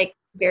 Saturn is like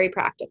very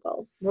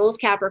practical. Rules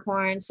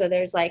Capricorn, so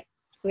there's like,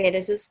 okay,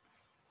 this is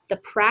the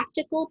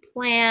practical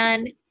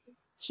plan.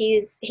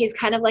 He's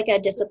kind of like a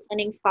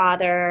disciplining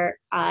father,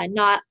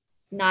 not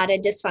a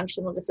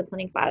dysfunctional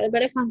disciplining father,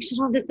 but a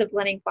functional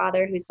disciplining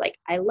father who's like,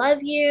 I love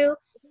you,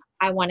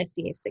 I want to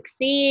see you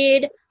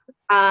succeed.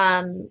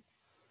 Um,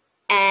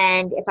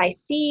 and if I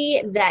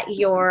see that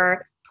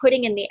you're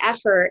putting in the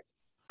effort,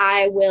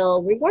 I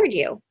will reward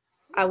you.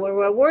 I will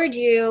reward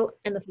you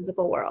in the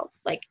physical world,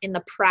 like in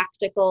the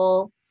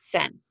practical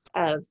sense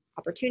of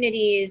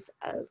opportunities,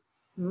 of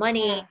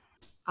money,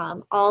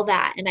 all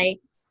that. And I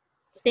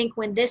think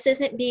when this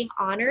isn't being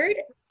honored,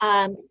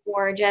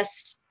 or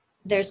just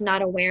there's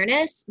not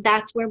awareness,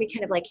 that's where we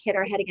kind of like hit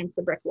our head against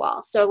the brick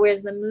wall. So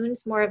whereas the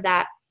moon's more of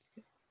that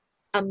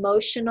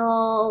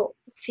emotional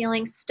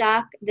feeling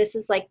stuck, this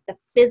is like the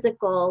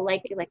physical,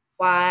 like you're like,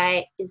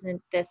 why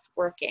isn't this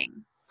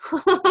working?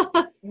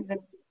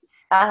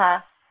 Uh-huh.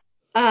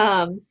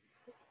 um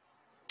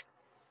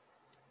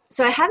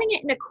so having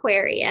it in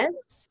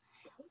Aquarius,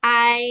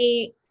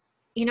 I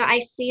you know, I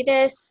see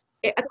this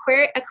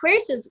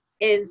Aquarius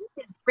is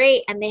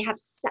great, and they have,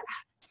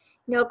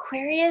 you know,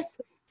 Aquarius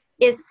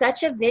is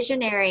such a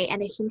visionary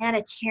and a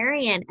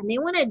humanitarian, and they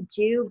want to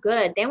do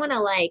good. They want to,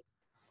 like,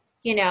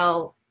 you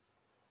know,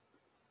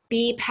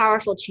 be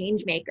powerful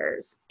change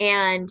makers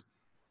and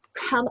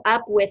come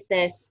up with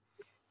this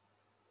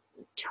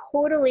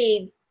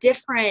totally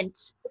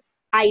different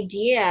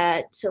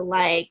idea to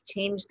like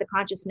change the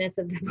consciousness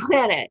of the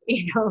planet.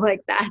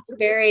 Like that's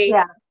very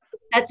Yeah.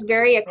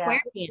 Yeah.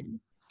 Aquarian.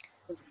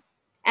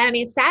 And I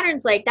mean,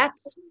 Saturn's like,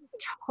 that's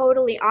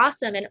totally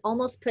awesome, and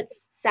almost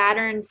puts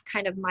Saturn's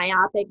kind of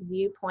myopic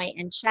viewpoint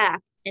in check.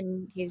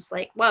 And he's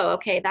like, whoa,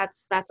 okay,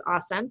 that's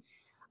awesome.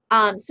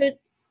 So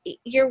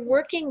you're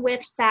working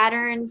with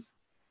Saturn's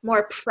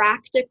more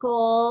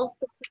practical,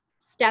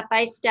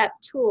 step-by-step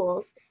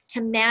tools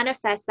to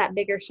manifest that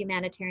bigger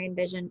humanitarian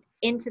vision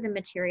into the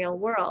material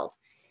world.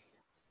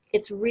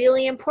 It's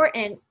really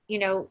important,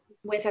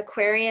 with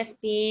Aquarius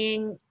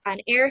being an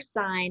air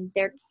sign,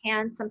 there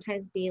can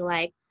sometimes be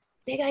like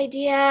big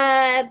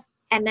idea,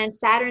 and then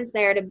Saturn's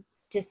there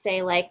to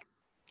say like,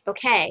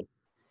 okay,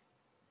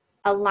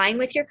 align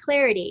with your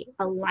clarity,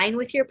 align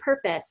with your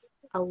purpose,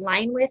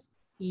 align with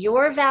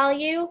your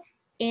value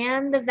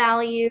and the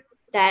value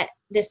that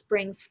this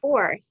brings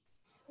forth,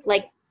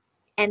 like,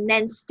 and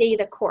then stay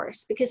the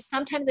course. Because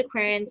sometimes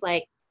Aquarians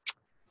like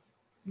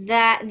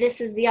that,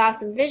 this is the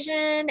awesome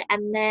vision,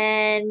 and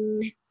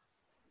then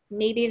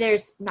maybe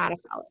there's not a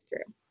follow through.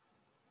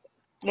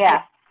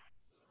 Yeah.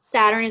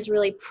 Saturn is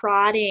really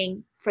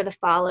prodding for the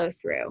follow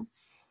through.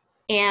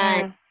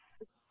 And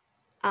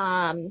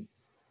and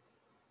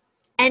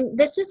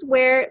this is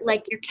where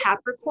like your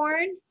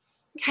Capricorn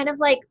kind of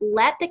like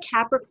let the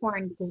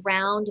Capricorn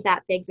ground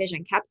that big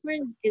vision.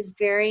 Capricorn is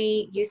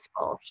very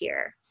useful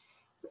here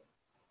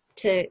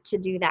to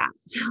do that.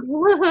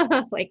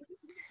 Like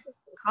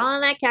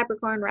calling that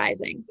Capricorn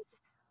rising.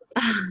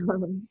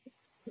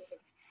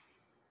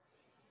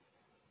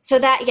 So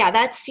that, yeah,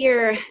 that's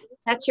your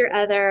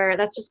other,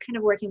 that's just kind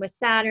of working with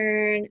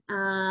Saturn.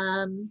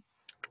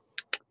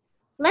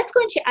 Let's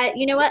go into,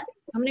 you know what?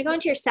 I'm going to go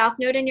into your South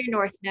Node and your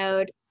North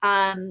Node.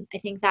 I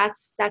think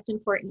that's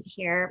important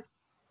here.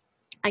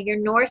 Your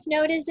North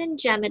Node is in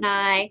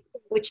Gemini,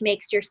 which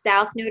makes your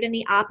South Node in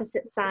the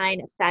opposite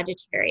sign of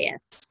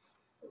Sagittarius.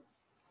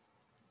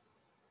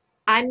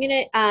 I'm going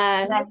to...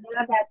 I know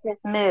that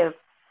just moved.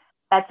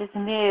 That just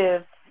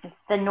moved.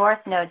 The North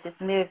Node just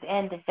moved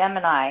into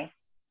Gemini.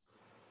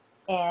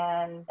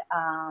 And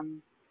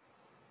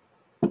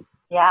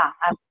yeah,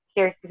 I'm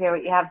curious to hear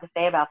what you have to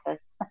say about this.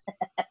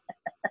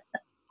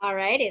 All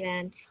righty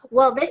then.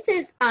 Well, this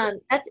is,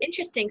 that's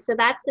interesting. So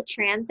that's the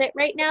transit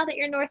right now that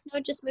your North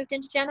Node just moved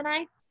into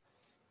Gemini?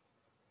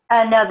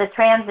 No, the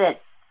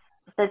transit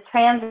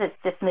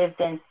just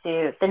moved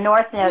into, the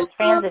North Node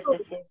transit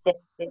just moved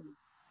into.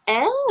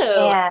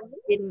 Oh,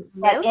 and in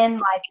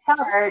my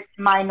chart,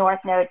 my North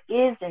Node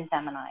is in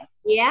Gemini.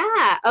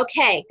 Yeah.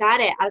 Okay.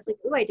 Got it. I was like,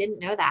 oh, I didn't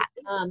know that.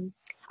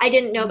 I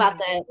didn't know about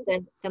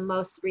the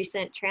most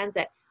recent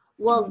transit.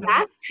 Well,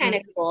 that's kind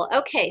of cool.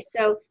 Okay.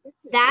 So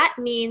that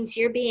means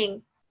you're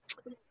being,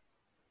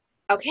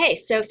 okay.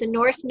 So if the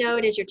North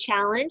Node is your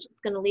challenge,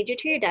 it's going to lead you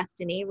to your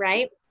destiny,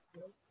 right?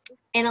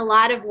 In a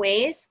lot of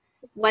ways,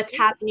 what's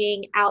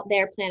happening out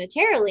there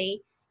planetarily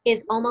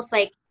is almost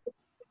like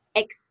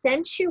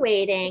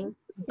accentuating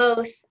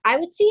both, I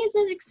would see as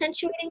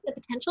accentuating the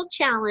potential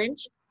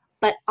challenge,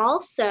 but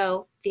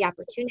also the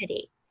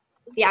opportunity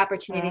to get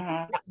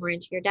more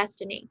into your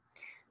destiny.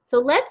 So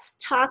let's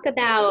talk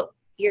about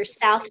your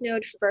South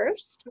Node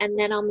first, and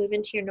then I'll move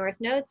into your North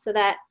Node. So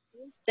that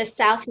the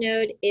South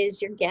Node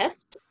is your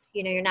gifts,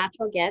 your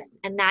natural gifts,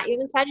 and that you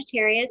have in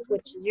Sagittarius,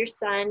 which is your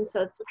sun.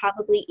 So it's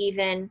probably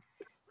even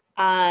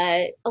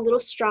a little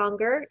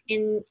stronger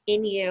in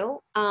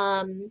you.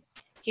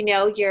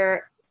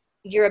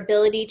 Your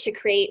ability to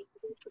create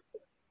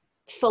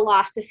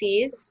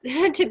philosophies,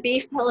 to be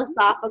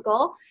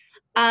philosophical,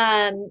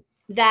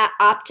 that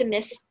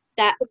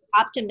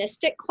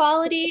optimistic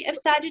quality of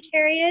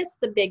Sagittarius,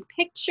 the big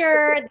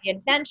picture, the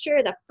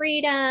adventure, the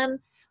freedom,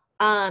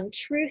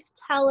 truth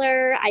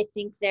teller, I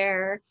think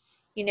they're,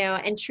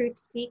 and truth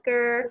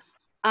seeker,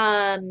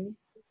 fun,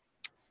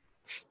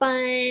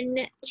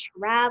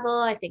 travel,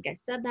 I think I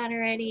said that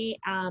already.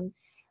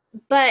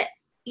 But,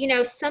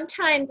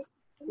 sometimes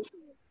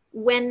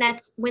when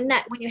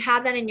you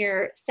have that in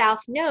your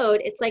South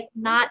Node, it's like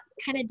not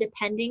kind of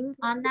depending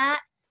on that.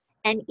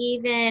 And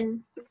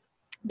even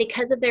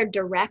because of their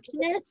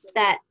directness,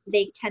 that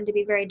they tend to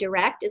be very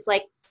direct, is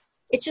like,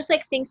 it's just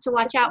like things to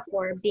watch out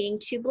for, being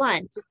too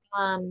blunt,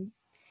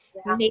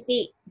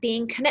 maybe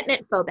being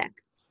commitment phobic,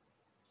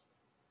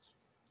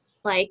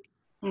 like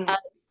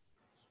commitment,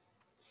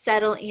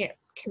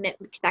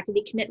 that could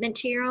be commitment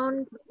to your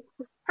own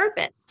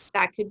purpose,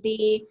 that could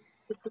be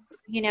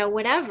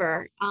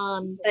whatever,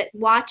 but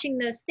watching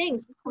those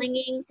things,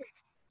 clinging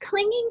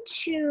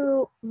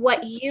to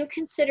what you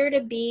consider to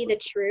be the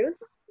truth.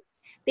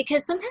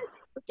 Because sometimes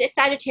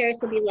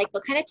Sagittarius will be like,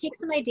 they'll kind of take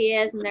some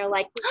ideas and they're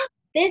like, oh,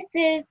 this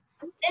is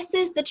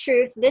the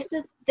truth, this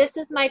is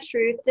my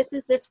truth, this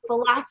is this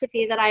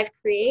philosophy that I've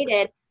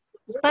created,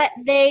 but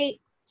they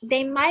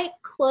might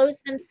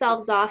close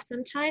themselves off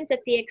sometimes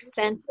at the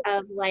expense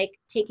of like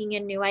taking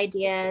in new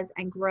ideas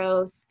and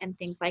growth and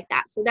things like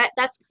that. So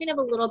that's kind of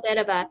a little bit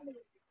of a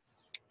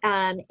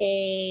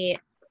a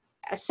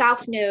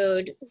South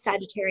Node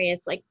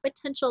Sagittarius, like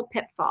potential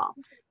pitfall,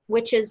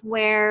 which is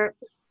where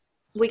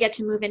we get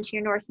to move into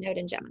your North Node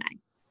in Gemini.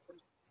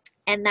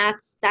 And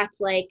that's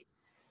like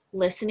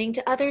listening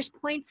to others'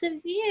 points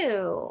of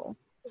view.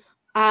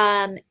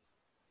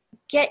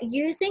 Get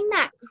using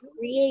that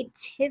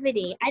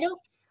creativity. I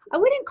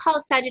wouldn't call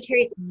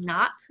Sagittarius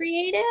not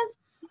creative,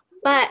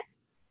 but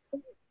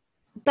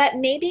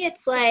maybe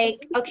it's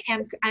like,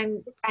 okay,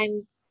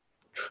 I'm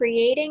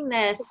creating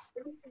this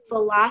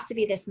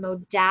philosophy, this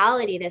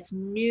modality, this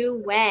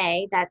new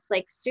way that's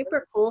like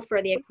super cool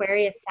for the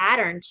Aquarius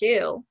Saturn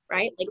too,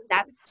 right? Like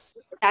that's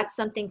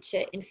something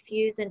to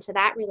infuse into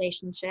that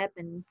relationship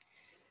and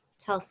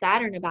tell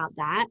Saturn about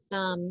that.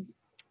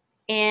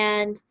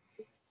 And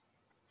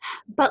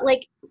but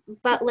like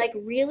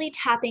really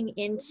tapping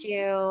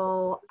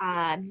into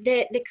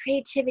the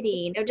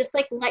creativity, just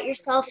like let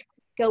yourself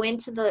go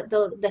into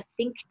the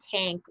think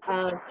tank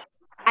of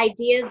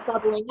ideas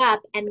bubbling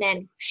up, and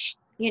then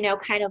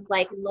kind of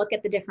like look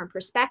at the different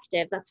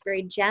perspectives. That's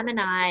very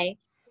Gemini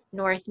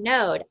North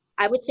Node.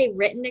 I would say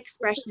written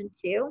expression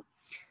too.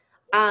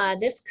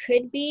 This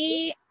could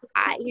be,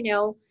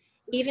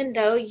 even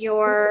though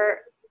your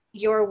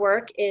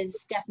work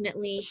is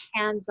definitely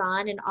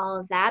hands-on and all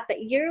of that,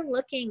 but you're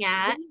looking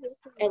at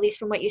least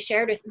from what you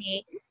shared with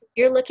me,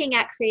 you're looking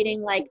at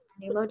creating like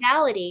a new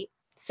modality.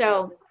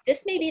 So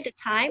this may be the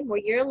time where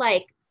you're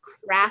like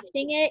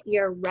crafting it,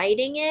 you're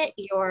writing it,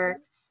 you're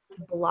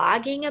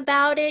blogging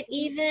about it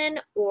even,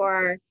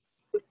 or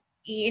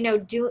doing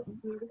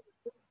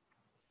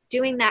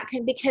that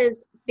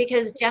because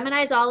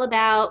Gemini is all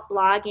about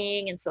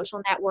blogging and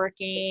social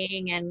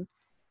networking and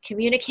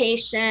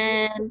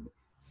communication.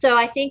 So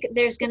I think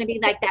there's going to be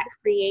like that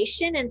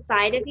creation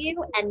inside of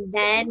you, and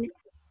then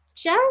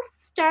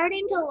just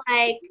starting to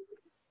like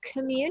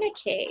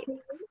communicate.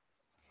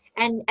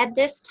 And at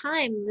this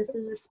time, this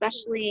is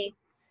especially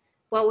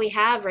what we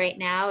have right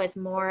now is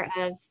more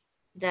of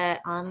the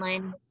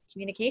online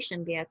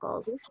communication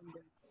vehicles.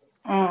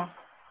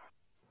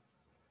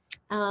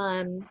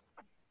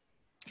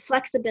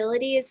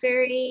 Flexibility is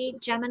very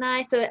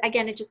Gemini. So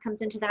again, it just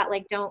comes into that,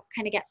 like, don't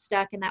kind of get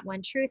stuck in that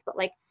one truth, but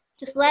like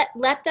just let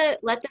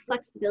the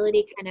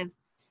flexibility kind of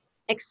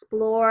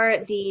explore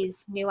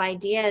these new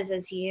ideas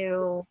as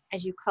you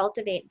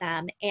cultivate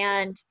them.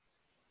 And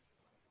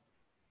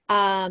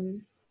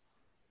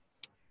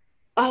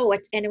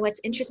what's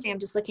interesting, I'm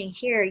just looking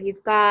here,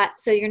 you've got,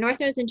 so your North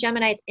Node is in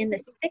Gemini in the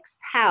 6th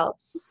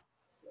house,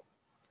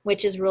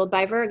 which is ruled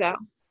by Virgo.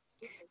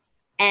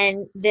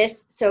 And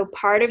so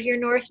part of your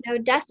North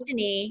Node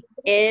destiny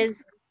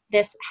is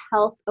this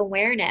health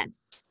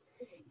awareness.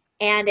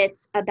 And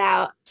it's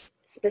about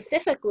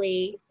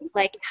specifically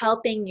like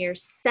helping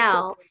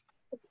yourself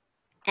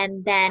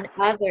and then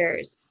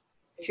others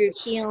through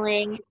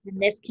healing. And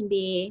this can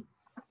be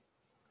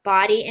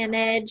body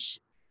image,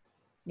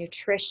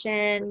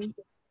 nutrition,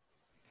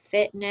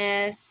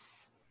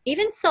 fitness,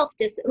 even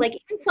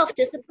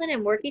self-discipline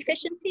and work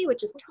efficiency,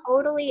 which is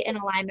totally in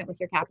alignment with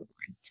your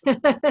Capricorn.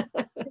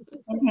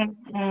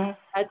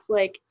 That's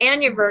like,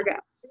 and your Virgo,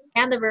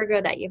 and the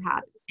Virgo that you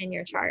have in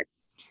your chart.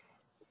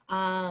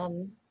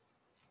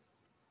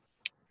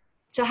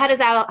 So how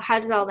does all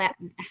that,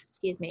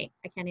 excuse me,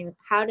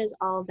 how does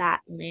all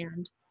that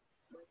land?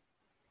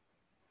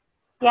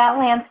 Yeah, it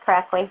lands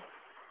correctly.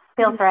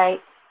 Feels right.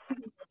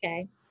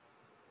 Okay.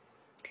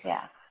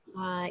 Yeah.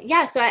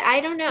 Yeah, so I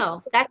don't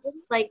know. That's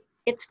like,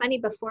 it's funny,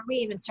 before we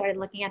even started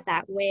looking at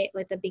that way,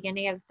 like the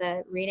beginning of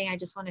the reading, I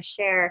just want to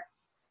share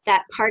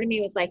that part of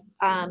me was like,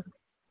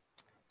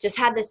 just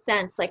had this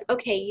sense like,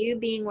 okay, you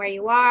being where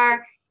you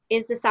are,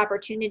 is this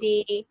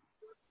opportunity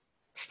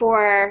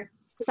for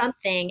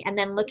something? And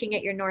then looking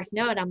at your North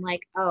Node, I'm like,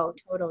 oh,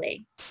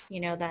 totally.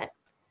 That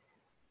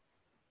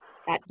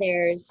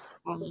there's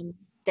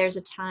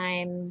a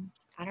time,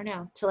 I don't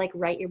know, to like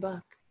write your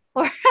book,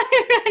 or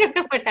I don't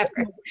know,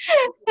 whatever.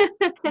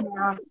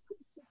 Yeah.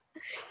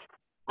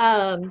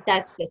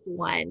 That's just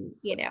one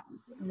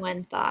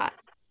thought.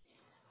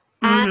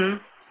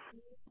 I'm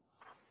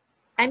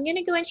going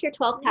to go into your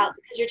 12th house,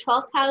 because your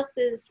 12th house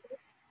is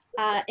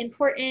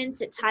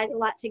important. It ties a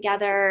lot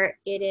together.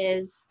 It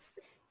is,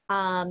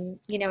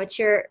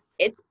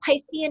 it's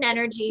Piscean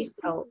energy.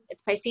 So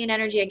it's Piscean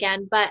energy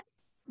again, but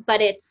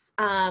it's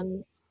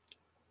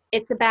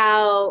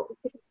about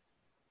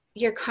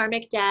your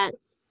karmic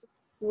debts,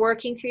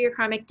 working through your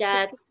karmic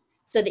debts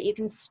so that you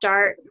can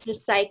start the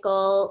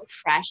cycle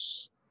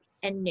fresh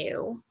and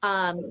new.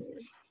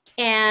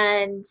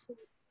 And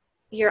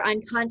your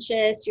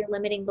unconscious, your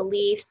limiting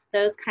beliefs,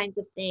 those kinds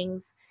of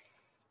things.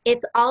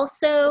 It's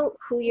also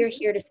who you're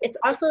here to, it's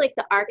also like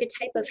the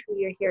archetype of who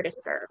you're here to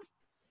serve.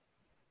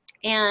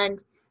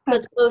 And so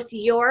it's both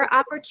your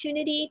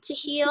opportunity to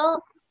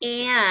heal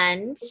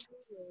and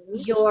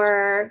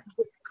your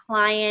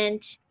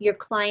client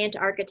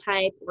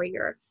archetype, or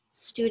your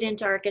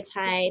student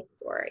archetype,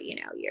 or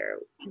your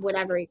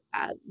whatever,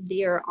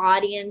 your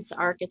audience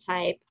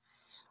archetype.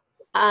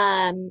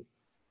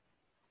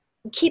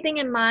 keeping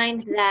in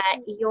mind that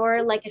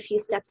you're like a few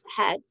steps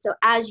ahead. So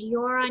as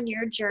you're on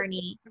your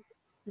journey,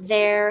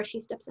 they're a few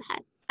steps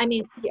ahead. I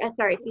mean,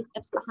 sorry, a few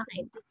steps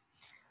behind.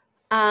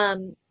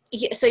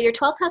 So your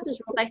 12th house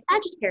is ruled by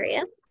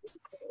Sagittarius,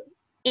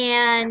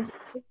 and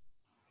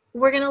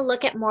we're going to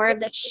look at more of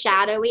the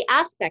shadowy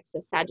aspects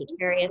of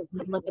Sagittarius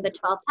and look at the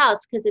 12th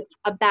house, because it's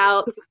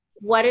about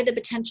what are the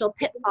potential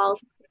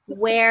pitfalls,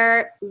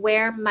 where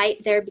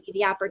might there be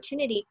the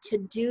opportunity to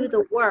do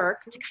the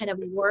work, to kind of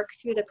work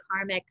through the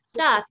karmic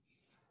stuff,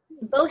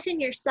 both in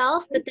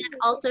yourself, but then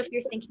also if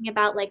you're thinking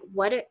about like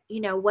what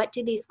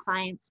do these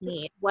clients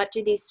need, what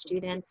do these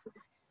students,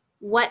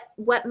 what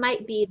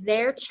might be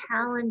their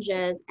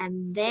challenges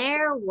and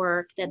their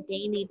work that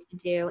they need to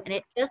do. And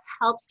it just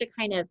helps to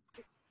kind of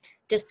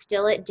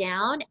distill it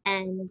down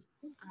and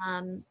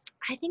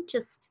I think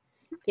just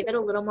give it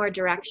a little more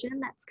direction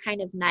that's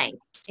kind of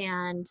nice,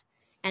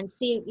 and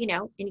see,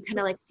 and you kind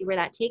of like see where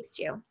that takes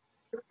you.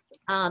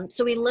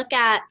 So we look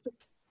at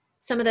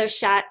some of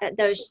those I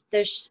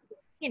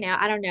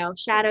don't know,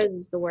 shadows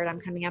is the word I'm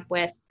coming up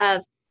with,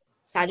 of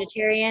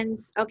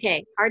Sagittarians.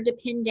 Okay, hard to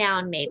pin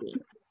down maybe.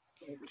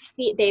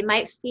 They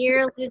might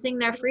fear losing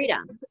their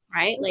freedom,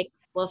 right? Like,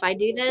 well, if I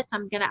do this,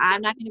 I'm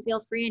not gonna feel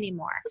free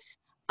anymore.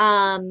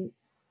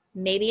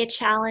 Maybe a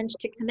challenge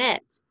to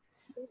commit.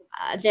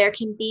 There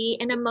can be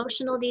an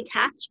emotional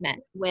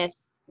detachment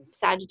with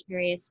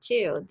Sagittarius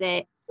too.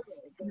 That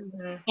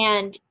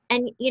and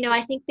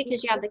I think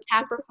because you have the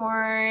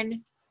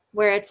Capricorn,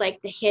 where it's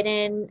like the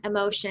hidden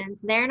emotions,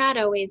 they're not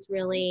always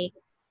really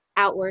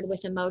outward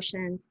with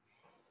emotions.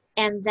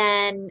 And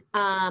then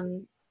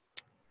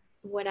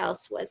what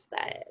else was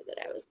that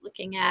I was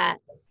looking at?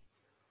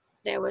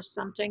 There was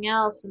something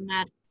else in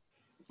that.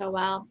 Oh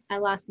well, I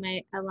lost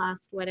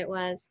what it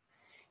was.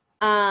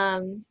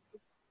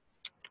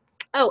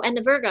 Oh, and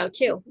the Virgo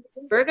too.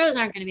 Virgos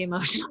aren't going to be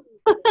emotional.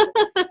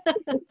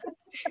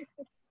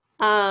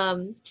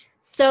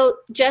 So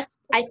just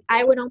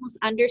I would almost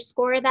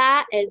underscore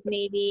that as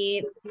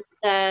maybe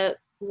the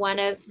one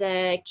of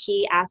the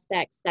key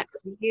aspects that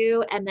for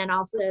you, and then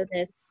also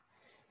this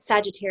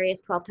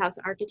Sagittarius 12th house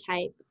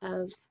archetype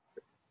of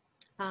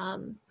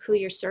who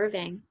you're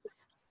serving.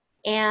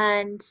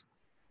 And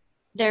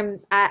there,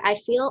 I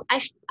feel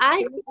like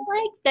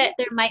that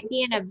there might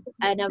be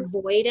an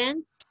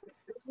avoidance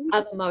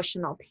of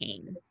emotional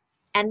pain,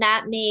 and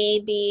that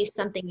may be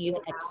something you've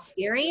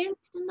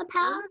experienced in the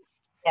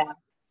past.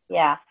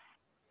 Yeah.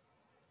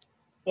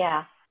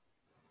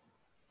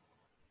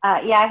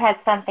 I had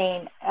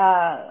something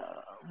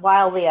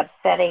wildly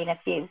upsetting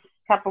a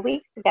couple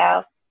weeks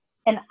ago,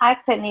 and I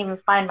couldn't even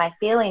find my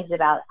feelings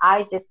about it.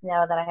 I just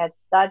know that I had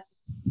such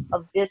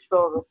a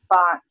visceral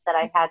response that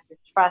I had to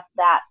trust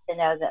that to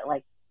know that,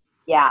 like,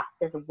 yeah,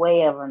 it's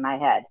way over my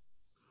head.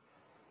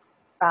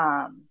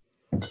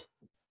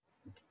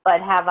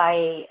 But have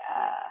I?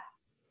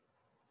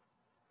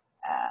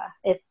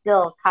 It's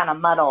still kind of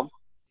muddled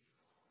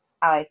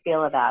how I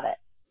feel about it.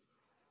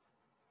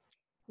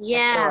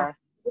 Yeah. Sure.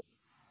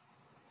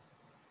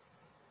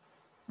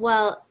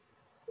 Well,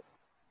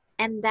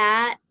 and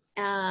that,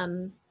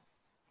 and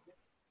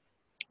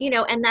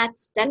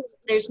that's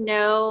there's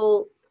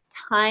no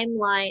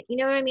timeline, you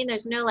know what I mean?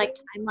 There's no like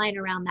timeline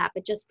around that,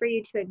 but just for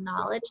you to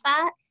acknowledge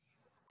that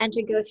and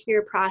to go through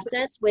your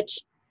process, which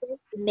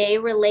may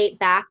relate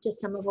back to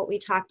some of what we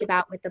talked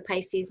about with the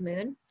Pisces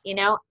moon,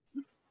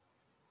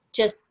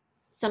 just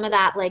some of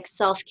that like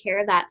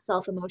self-care, that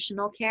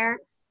self-emotional care,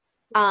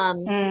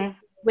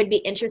 would be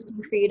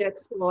interesting for you to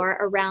explore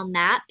around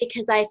that,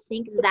 because I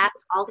think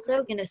that's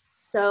also going to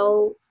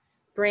so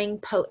bring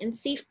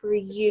potency for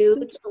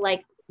you to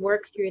like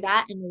work through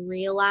that and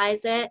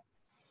realize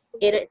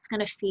it's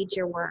going to feed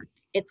your work.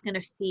 It's going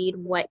to feed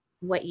what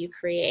you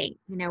create,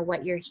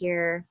 what you're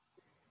here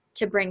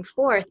to bring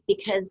forth,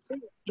 because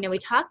we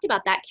talked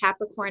about that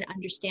Capricorn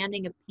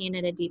understanding of pain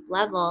at a deep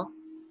level.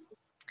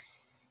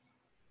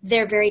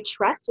 They're very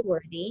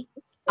trustworthy.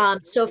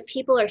 So if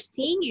people are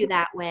seeing you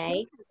that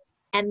way,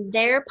 and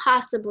they're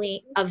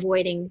possibly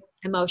avoiding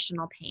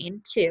emotional pain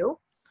too,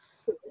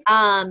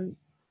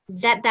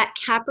 that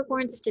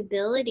Capricorn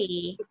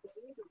stability,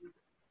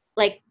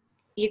 like,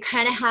 you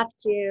kind of have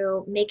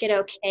to make it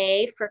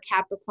okay for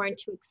Capricorn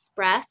to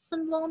express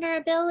some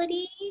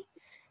vulnerability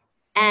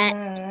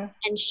and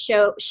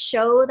show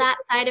that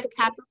side of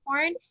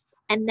Capricorn.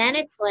 And then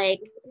it's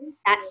like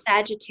that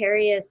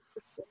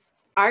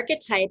Sagittarius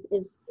archetype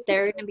is,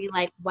 they're going to be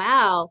like,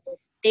 wow,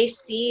 they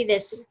see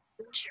this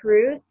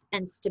truth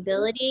and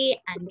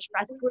stability and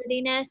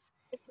trustworthiness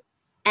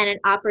and an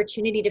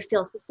opportunity to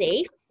feel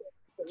safe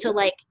to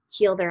like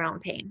heal their own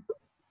pain.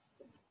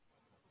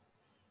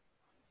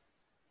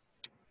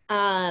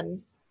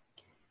 And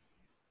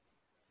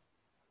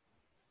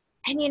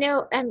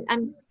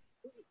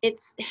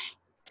it's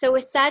so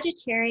with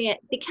Sagittarius,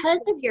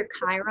 because of your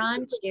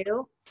Chiron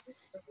too,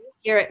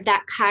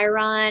 that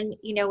Chiron,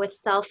 with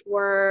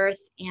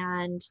self-worth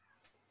and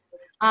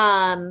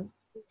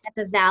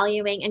the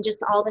valuing and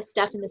just all the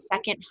stuff in the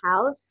second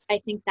house, I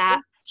think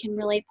that can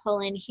really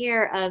pull in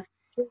here of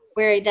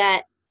where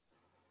that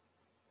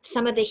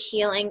some of the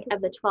healing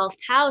of the 12th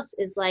house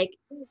is like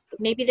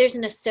maybe there's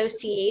an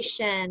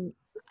association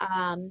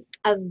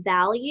of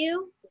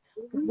value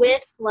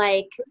with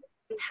like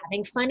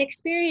having fun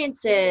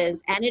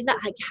experiences and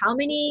like how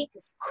many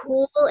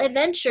cool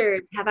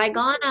adventures have I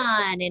gone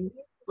on, and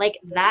like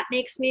that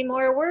makes me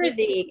more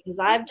worthy because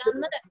I've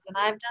done this and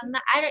I've done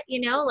that. I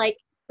don't, like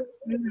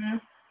Mm-hmm.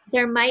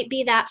 there might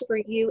be that for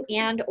you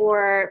and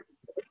or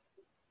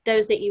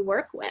those that you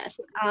work with.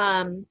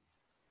 And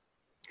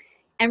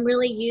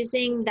really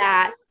using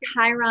that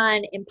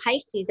Chiron in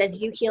Pisces as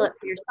you heal it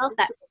for yourself,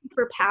 that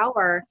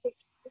superpower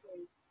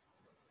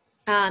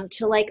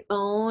to like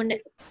own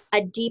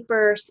a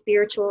deeper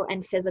spiritual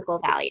and physical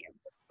value,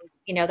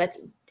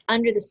 that's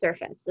under the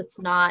surface. It's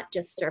not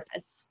just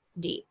surface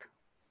deep.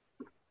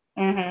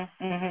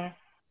 Mm-hmm. Mm-hmm.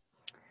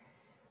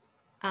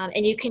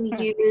 And you can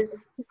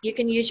use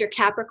your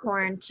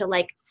Capricorn to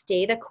like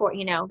stay the course.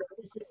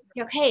 This is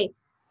okay.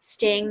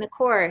 Staying the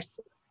course,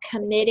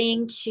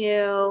 committing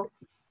to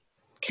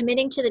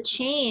the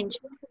change,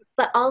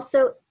 but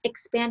also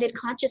expanded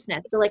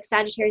consciousness. So like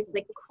Sagittarius is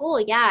like, cool,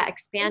 yeah,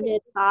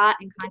 expanded thought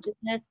and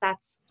consciousness,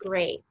 that's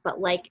great.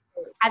 But like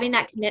having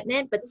that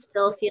commitment, but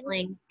still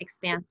feeling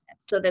expansive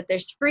so that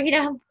there's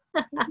freedom.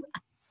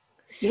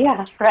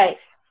 Yeah, right.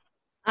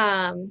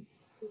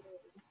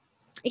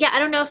 Yeah, I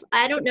don't know if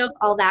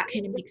all that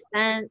kind of makes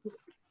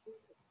sense.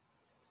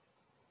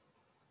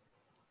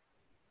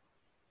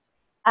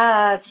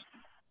 Yeah,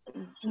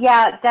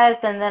 it does.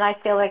 And then I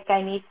feel like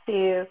I need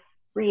to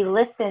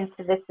re-listen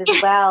to this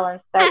as well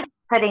and start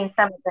putting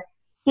some of the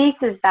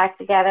pieces back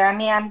together. I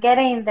mean, I'm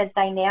getting the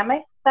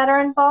dynamics that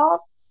are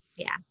involved.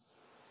 Yeah.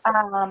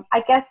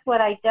 I guess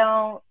what I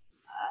don't,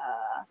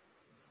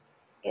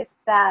 it's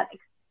that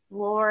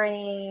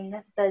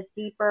exploring the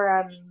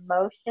deeper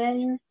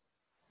emotions,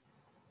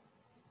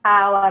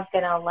 how I'm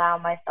going to allow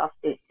myself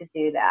to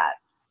do that.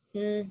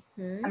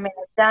 Mm-hmm. I mean,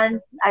 I've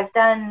done, I've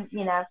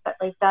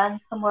certainly done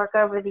some work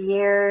over the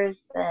years,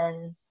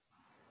 and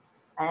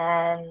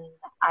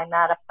I'm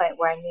at a point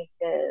where I need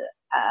to,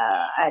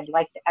 I'd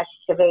like to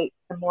excavate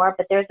some more,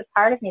 but there's a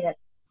part of me that's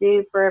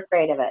super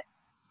afraid of it.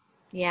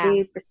 Yeah.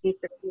 Super,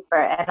 super, super.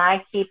 And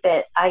I keep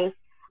it, I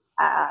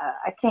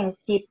can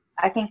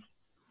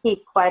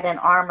keep quite an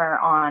armor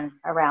on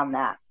around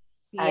that.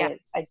 Yeah.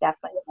 I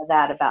definitely know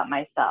that about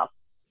myself.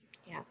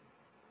 Yeah.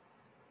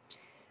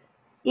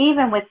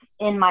 Even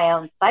within my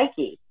own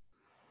psyche,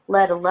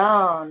 let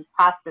alone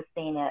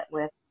processing it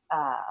with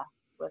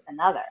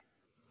another.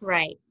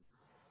 Right.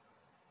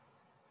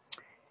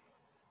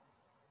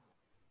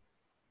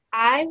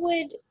 I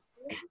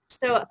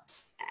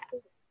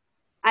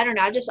don't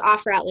know, I'll just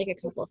offer out like a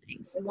couple of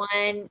things.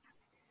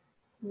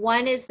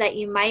 One is that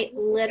you might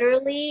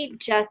literally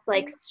just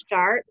like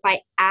start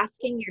by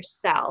asking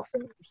yourself,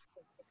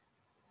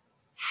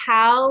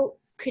 how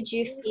could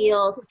you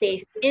feel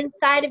safe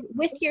inside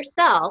with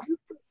yourself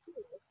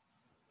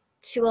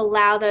to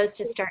allow those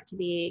to start to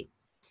be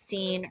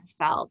seen or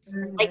felt?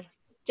 Mm-hmm. Like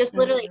just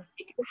literally,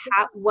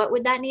 what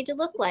would that need to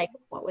look like?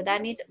 What would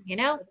that need to,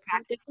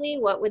 practically,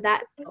 what would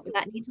that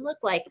need to look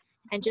like?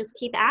 And just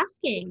keep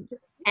asking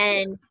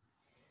and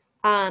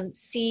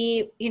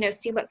see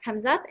what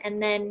comes up.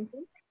 And then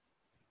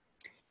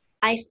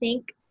I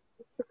think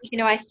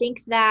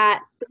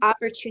that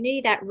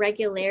opportunity, that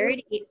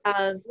regularity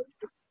of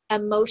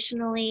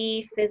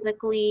emotionally,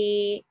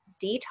 physically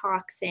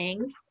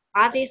detoxing,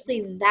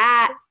 obviously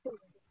that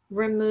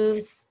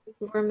removes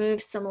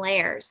some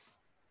layers,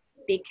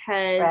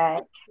 because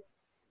right.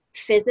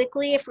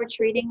 physically, if we're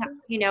treating,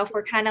 if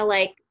we're kind of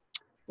like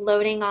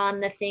loading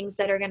on the things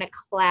that are going to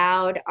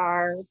cloud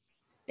our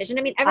vision.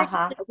 I mean, every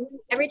time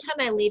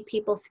I lead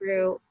people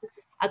through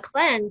a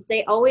cleanse,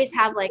 they always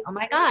have like, oh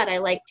my God, I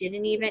like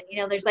didn't even,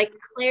 there's like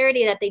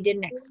clarity that they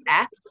didn't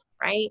expect,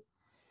 right?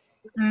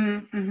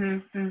 Mm-hmm.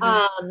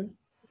 Mm-hmm.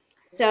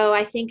 So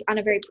I think on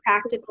a very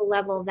practical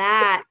level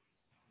that,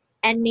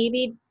 and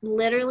maybe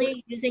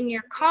literally using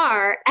your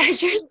car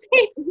as your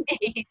safe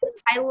space.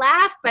 I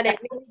laugh, but it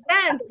makes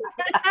sense.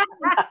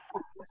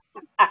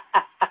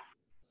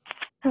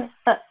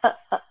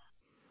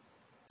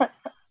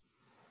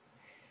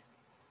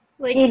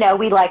 Like,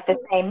 we like the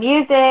same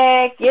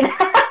music,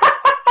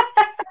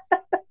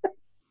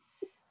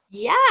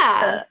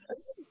 Yeah.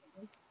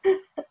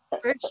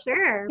 For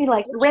sure. You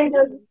like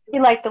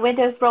the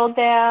windows rolled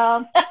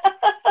down.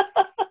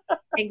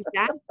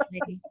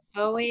 Exactly.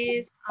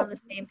 Always on the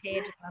same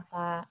page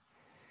about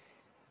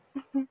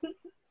that.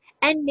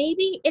 And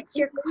maybe it's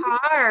your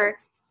car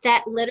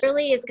that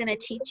literally is going to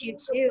teach you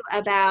too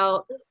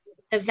about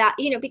the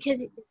value,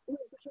 because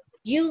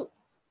you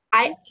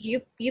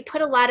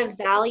put a lot of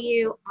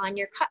value on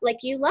your car.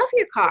 Like you love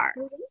your car,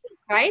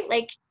 right?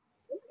 Like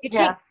you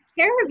take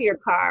care of your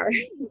car,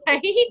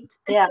 right?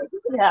 Yeah.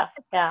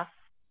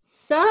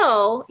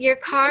 So your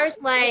car's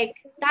like,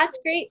 that's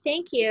great,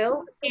 thank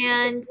you.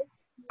 And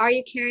are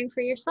you caring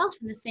for yourself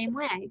in the same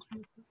way?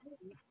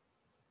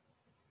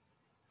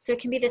 So it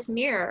can be this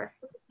mirror.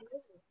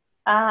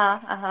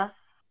 Yeah.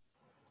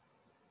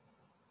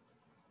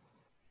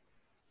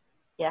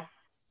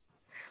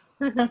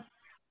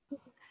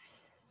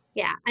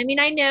 Yeah. I mean,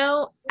 I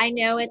know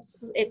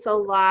it's a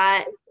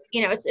lot,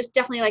 it's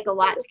definitely like a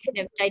lot to kind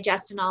of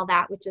digest and all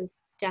that, which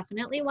is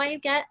definitely why you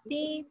get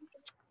the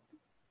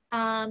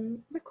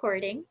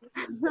recording.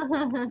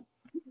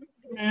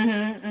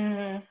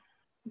 Mm-hmm.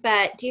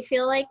 But do you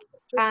feel like,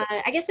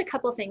 I guess a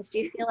couple things. Do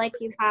you feel like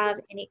you have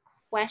any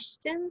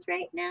questions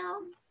right now?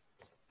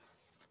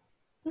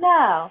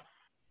 No,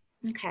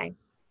 Okay,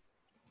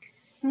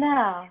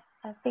 no.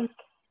 I think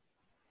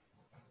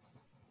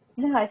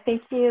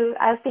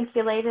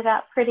you laid it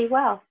out pretty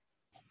well.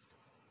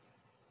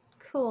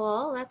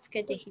 cool. That's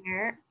good to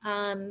hear.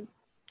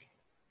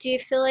 Do you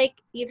feel like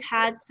you've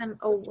had some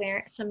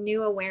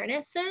new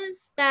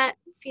awarenesses that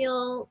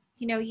feel,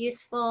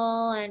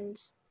 useful and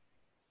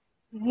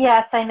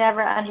Yes, I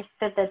never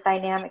understood the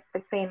dynamics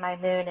between my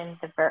moon and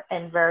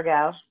and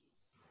Virgo.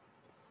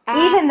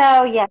 uh, Even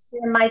though, yes,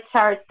 in my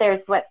chart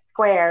there's what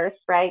squares,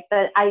 right?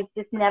 But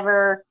this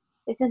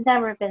has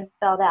never been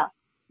spelled out.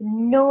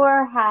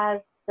 Nor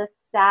has the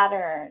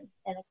Saturn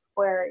in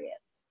Aquarius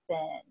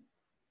been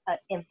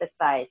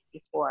emphasized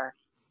before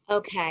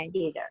okay.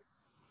 either.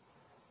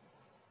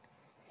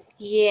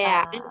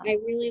 Yeah, and Um, I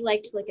really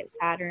like to look at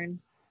Saturn,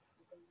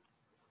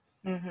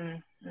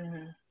 mhm,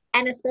 mhm.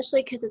 and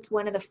especially because it's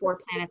one of the four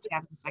planets you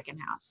have in the second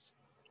house.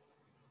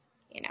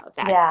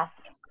 That Yeah.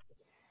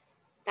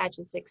 that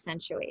just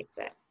accentuates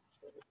it.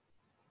 So,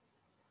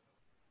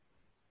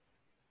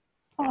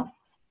 Oh,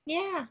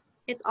 yeah,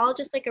 it's all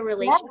just like a yeah.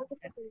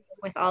 relationship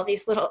with all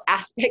these little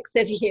aspects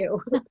of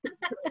you.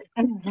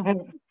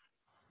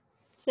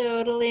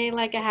 Totally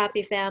like a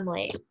happy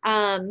family.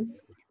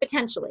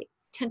 Potentially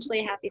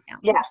a happy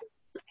Yeah.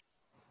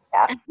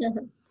 Yeah.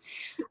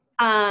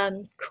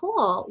 family.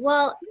 Cool.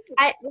 Well,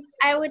 I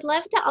I would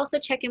love to also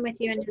check in with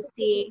you and just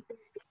see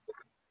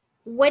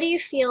what do you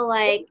feel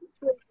like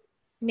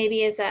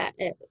maybe is a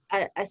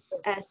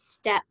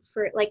step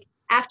for like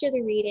after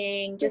the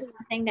reading, just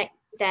something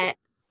that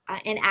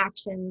an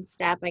action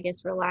step, I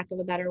guess, for lack of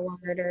a better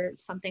word, or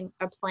something,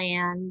 a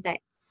plan that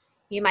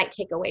you might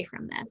take away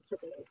from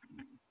this.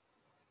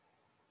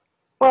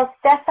 Well, it's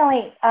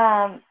definitely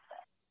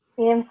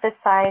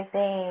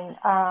emphasizing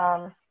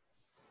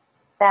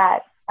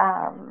that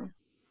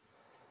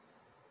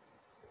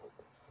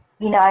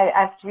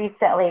I've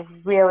recently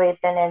really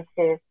been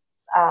into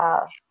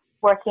uh,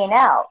 working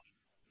out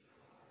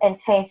and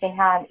changing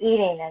how I'm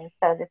eating, and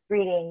so this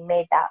reading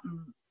made that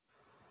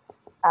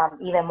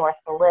even more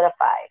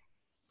solidified.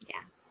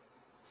 Yeah.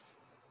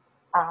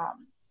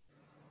 Um,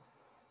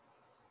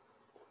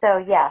 so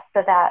yeah,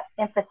 so that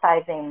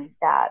emphasizing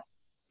that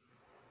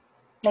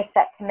makes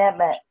that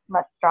commitment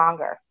much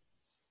stronger.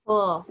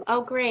 Cool.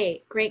 Oh,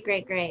 great. Great,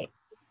 great, great.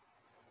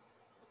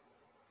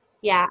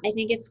 Yeah, I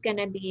think it's going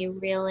to be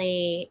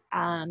really,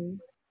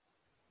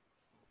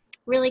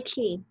 really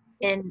key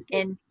in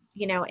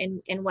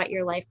what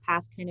your life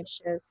path kind of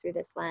shows through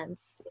this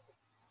lens.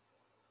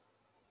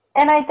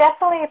 And I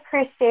definitely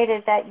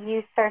appreciated that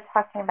you started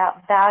talking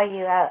about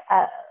value.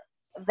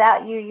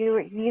 Value. You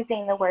were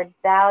using the word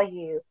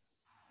value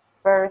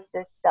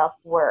versus self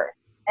worth.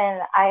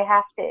 And I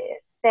have to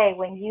say,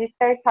 when you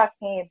started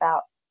talking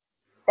about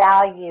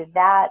value,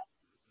 I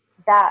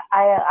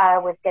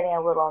was getting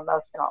a little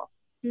emotional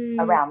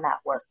Mm, around that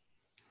word.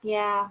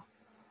 yeah,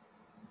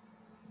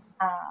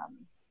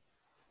 Um,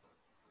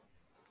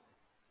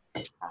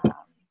 um,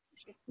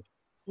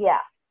 yeah,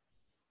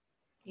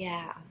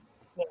 yeah,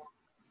 yeah,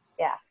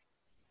 yeah.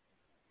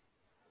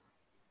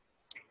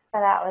 So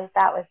that was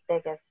that was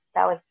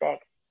big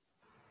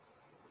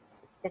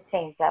to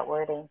change that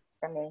wording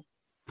for me.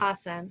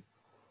 awesome.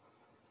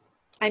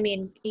 I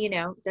mean,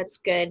 that's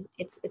good.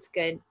 It's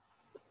good.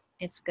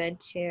 It's good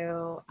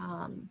to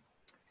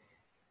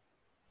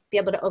be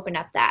able to open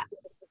up that,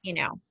 you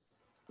know,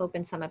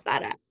 open some of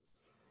that up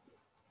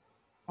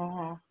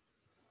Mm-hmm,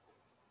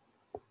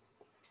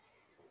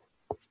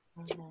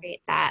 to mm-hmm.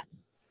 create that,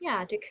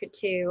 yeah,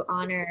 to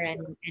honor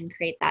and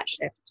create that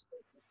shift,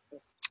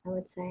 I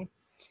would say.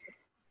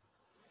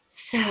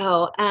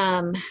 So,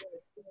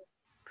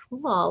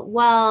 cool.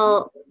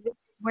 Well,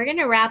 we're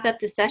gonna wrap up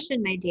the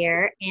session, my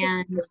dear,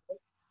 and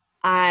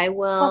I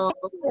Well,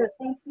 will, thank you.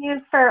 Thank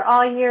you for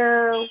all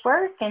your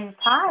work and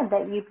time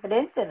that you put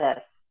into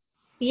this.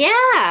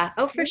 yeah,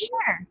 oh, for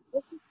sure.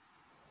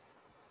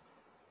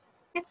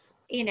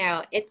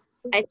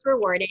 It's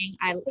rewarding.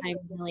 I'm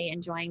really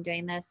enjoying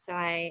doing this, so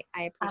I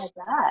I appreciate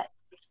bet.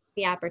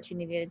 the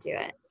opportunity to do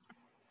it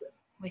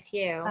with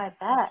you. I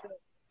bet.